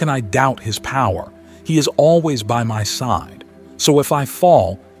 How can I doubt His power? He is always by my side. So if I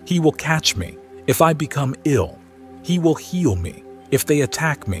fall, He will catch me. If I become ill, He will heal me. If they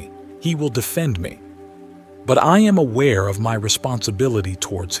attack me, He will defend me. But I am aware of my responsibility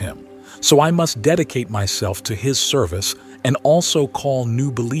towards Him, so I must dedicate myself to His service and also call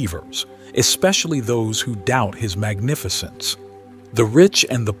new believers, especially those who doubt His magnificence. The rich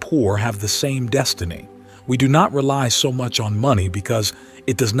and the poor have the same destiny. We do not rely so much on money because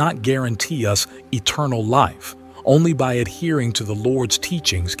it does not guarantee us eternal life. Only by adhering to the Lord's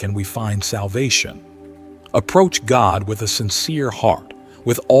teachings can we find salvation. Approach God with a sincere heart,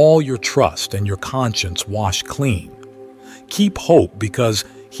 with all your trust and your conscience washed clean. Keep hope because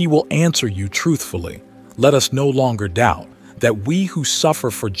He will answer you truthfully. Let us no longer doubt that we who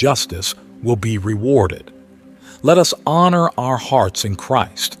suffer for justice will be rewarded. Let us honor our hearts in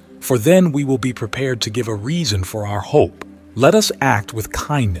Christ, for then we will be prepared to give a reason for our hope. Let us act with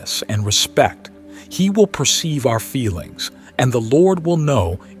kindness and respect. He will perceive our feelings, and the Lord will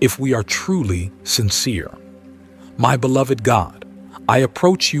know if we are truly sincere. My beloved God, I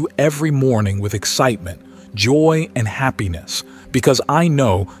approach you every morning with excitement, joy, and happiness, because I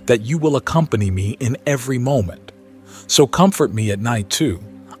know that you will accompany me in every moment. So comfort me at night too.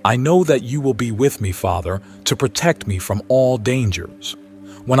 I know that you will be with me, Father, to protect me from all dangers.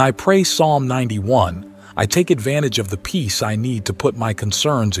 When I pray Psalm 91, I take advantage of the peace I need to put my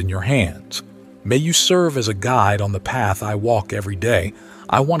concerns in your hands. May you serve as a guide on the path I walk every day.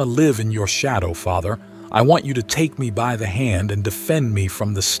 I want to live in your shadow, Father. I want you to take me by the hand and defend me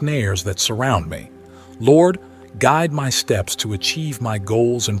from the snares that surround me. Lord, guide my steps to achieve my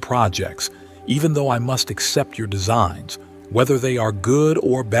goals and projects, even though I must accept your designs. Whether they are good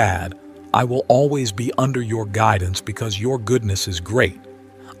or bad, I will always be under your guidance because your goodness is great.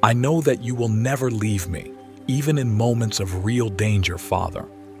 I know that you will never leave me, even in moments of real danger, Father.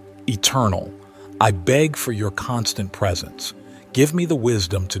 Eternal, I beg for your constant presence. Give me the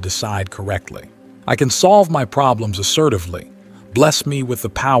wisdom to decide correctly. I can solve my problems assertively. Bless me with the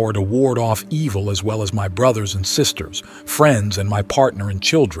power to ward off evil as well as my brothers and sisters, friends, and my partner and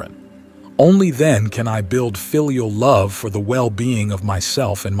children. Only then can I build filial love for the well-being of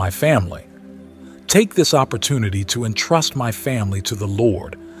myself and my family. Take this opportunity to entrust my family to the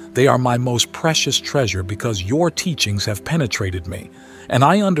Lord. They are my most precious treasure because your teachings have penetrated me, and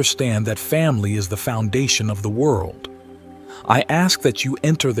I understand that family is the foundation of the world. I ask that you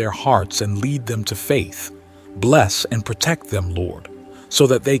enter their hearts and lead them to faith. Bless and protect them, Lord, so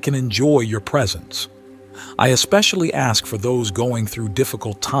that they can enjoy your presence. I especially ask for those going through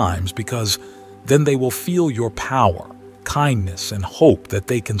difficult times because then they will feel your power, kindness, and hope that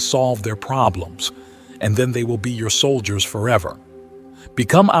they can solve their problems, and then they will be your soldiers forever.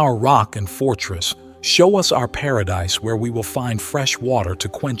 Become our rock and fortress. Show us our paradise where we will find fresh water to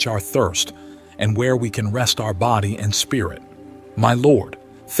quench our thirst and where we can rest our body and spirit. My Lord,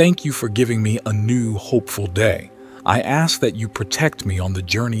 thank you for giving me a new, hopeful day. I ask that you protect me on the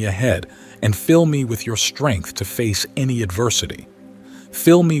journey ahead and fill me with your strength to face any adversity.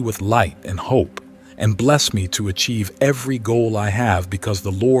 Fill me with light and hope, and bless me to achieve every goal I have because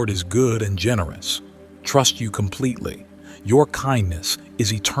the Lord is good and generous. Trust you completely. Your kindness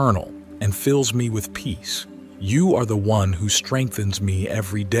is eternal and fills me with peace. You are the one who strengthens me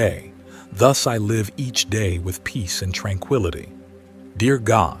every day. Thus I live each day with peace and tranquility. Dear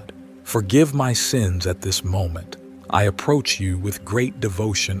God, forgive my sins at this moment. I approach you with great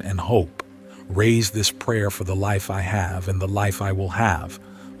devotion and hope. Raise this prayer for the life I have and the life I will have,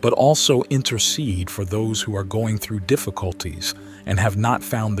 but also intercede for those who are going through difficulties and have not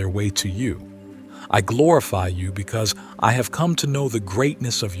found their way to you. I glorify you because I have come to know the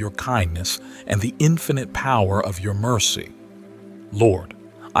greatness of your kindness and the infinite power of your mercy. Lord,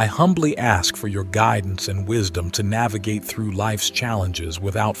 I humbly ask for your guidance and wisdom to navigate through life's challenges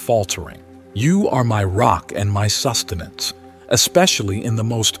without faltering. You are my rock and my sustenance, especially in the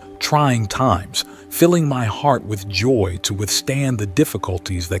most trying times, filling my heart with joy to withstand the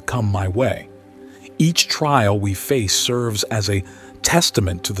difficulties that come my way. Each trial we face serves as a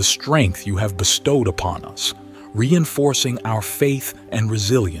testament to the strength you have bestowed upon us, reinforcing our faith and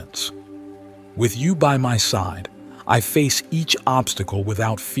resilience. With you by my side, I face each obstacle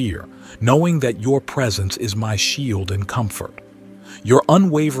without fear, knowing that your presence is my shield and comfort. Your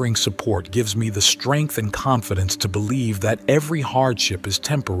unwavering support gives me the strength and confidence to believe that every hardship is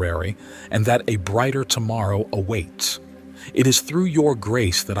temporary and that a brighter tomorrow awaits. It is through your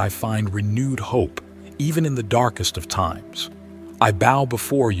grace that I find renewed hope, even in the darkest of times. I bow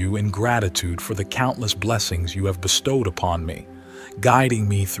before you in gratitude for the countless blessings you have bestowed upon me, guiding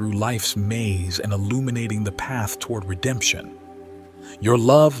me through life's maze and illuminating the path toward redemption. Your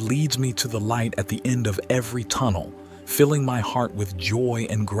love leads me to the light at the end of every tunnel, filling my heart with joy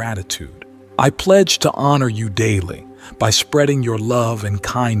and gratitude. I pledge to honor you daily by spreading your love and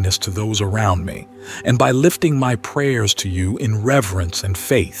kindness to those around me, and by lifting my prayers to you in reverence and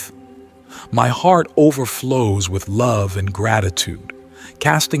faith. My heart overflows with love and gratitude,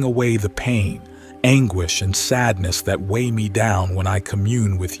 casting away the pain, anguish, and sadness that weigh me down when I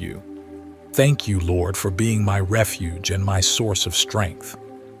commune with you. Thank you, Lord, for being my refuge and my source of strength.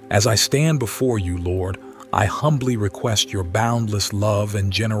 As I stand before you, Lord, I humbly request your boundless love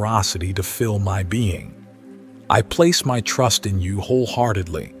and generosity to fill my being. I place my trust in you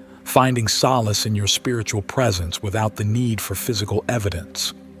wholeheartedly, finding solace in your spiritual presence without the need for physical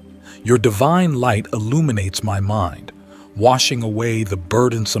evidence. Your divine light illuminates my mind, washing away the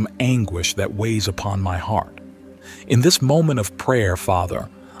burdensome anguish that weighs upon my heart. In this moment of prayer, Father,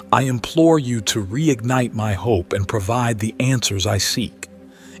 I implore you to reignite my hope and provide the answers I seek.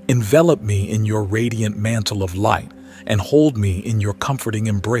 Envelop me in your radiant mantle of light and hold me in your comforting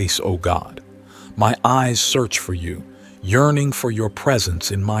embrace, O God. My eyes search for you, yearning for your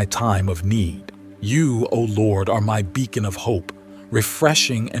presence in my time of need. You, O Lord, are my beacon of hope,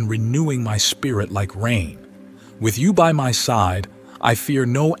 refreshing and renewing my spirit like rain. With you by my side, I fear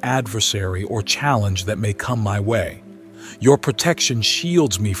no adversary or challenge that may come my way. Your protection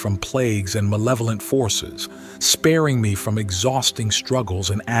shields me from plagues and malevolent forces, sparing me from exhausting struggles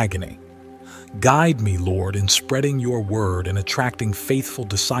and agony. Guide me, Lord, in spreading your word and attracting faithful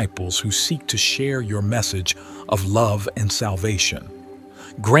disciples who seek to share your message of love and salvation.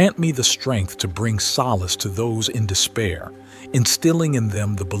 Grant me the strength to bring solace to those in despair, instilling in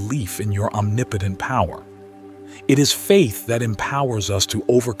them the belief in your omnipotent power. It is faith that empowers us to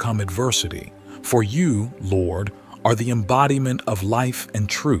overcome adversity, for you, Lord, are the embodiment of life and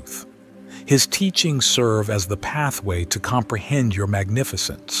truth. His teachings serve as the pathway to comprehend your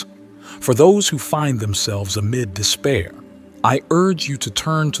magnificence. For those who find themselves amid despair, I urge you to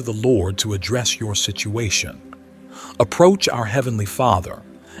turn to the Lord to address your situation. Approach our Heavenly Father,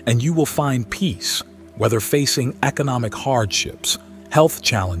 and you will find peace, whether facing economic hardships, health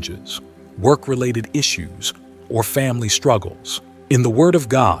challenges, work-related issues, or family struggles. In the Word of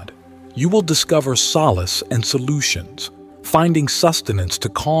God, you will discover solace and solutions, finding sustenance to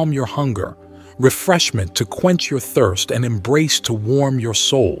calm your hunger, refreshment to quench your thirst, and embrace to warm your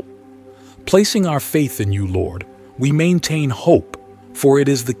soul. Placing our faith in you, Lord, we maintain hope, for it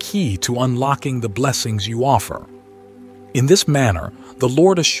is the key to unlocking the blessings you offer. In this manner, the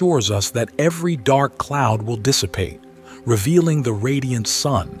Lord assures us that every dark cloud will dissipate, revealing the radiant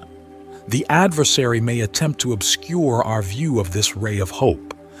sun. The adversary may attempt to obscure our view of this ray of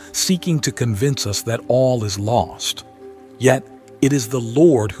hope, seeking to convince us that all is lost. Yet, it is the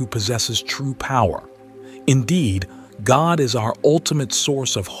Lord who possesses true power. Indeed, God is our ultimate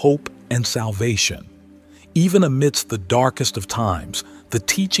source of hope and salvation. Even amidst the darkest of times, the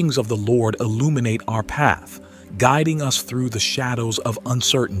teachings of the Lord illuminate our path, guiding us through the shadows of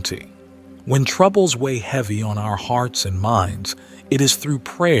uncertainty. When troubles weigh heavy on our hearts and minds, it is through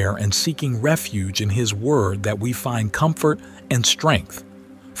prayer and seeking refuge in His Word that we find comfort and strength.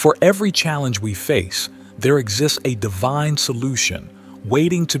 For every challenge we face, there exists a divine solution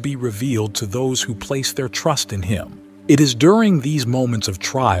waiting to be revealed to those who place their trust in Him. It is during these moments of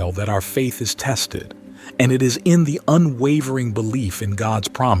trial that our faith is tested, and it is in the unwavering belief in God's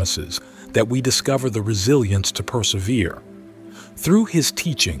promises that we discover the resilience to persevere. Through His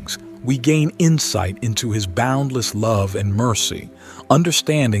teachings, we gain insight into His boundless love and mercy,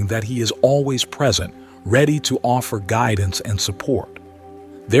 understanding that He is always present, ready to offer guidance and support.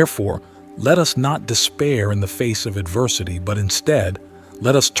 Therefore, let us not despair in the face of adversity, but instead,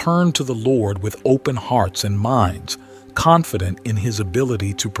 let us turn to the Lord with open hearts and minds, confident in His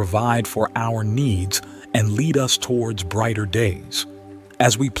ability to provide for our needs and lead us towards brighter days.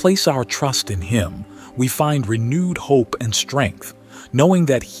 As we place our trust in Him, we find renewed hope and strength, knowing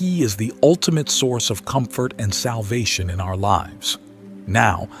that He is the ultimate source of comfort and salvation in our lives.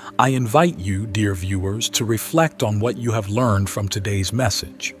 Now, I invite you, dear viewers, to reflect on what you have learned from today's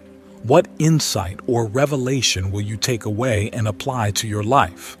message. What insight or revelation will you take away and apply to your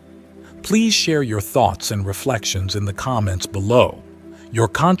life? Please share your thoughts and reflections in the comments below. Your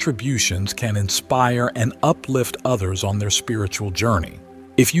contributions can inspire and uplift others on their spiritual journey.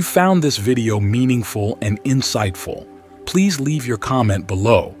 If you found this video meaningful and insightful, please leave your comment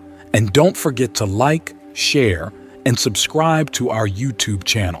below, and don't forget to like, share, and subscribe to our YouTube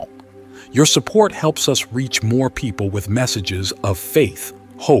channel. Your support helps us reach more people with messages of faith,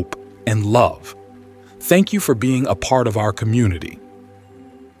 hope, and love. Thank you for being a part of our community.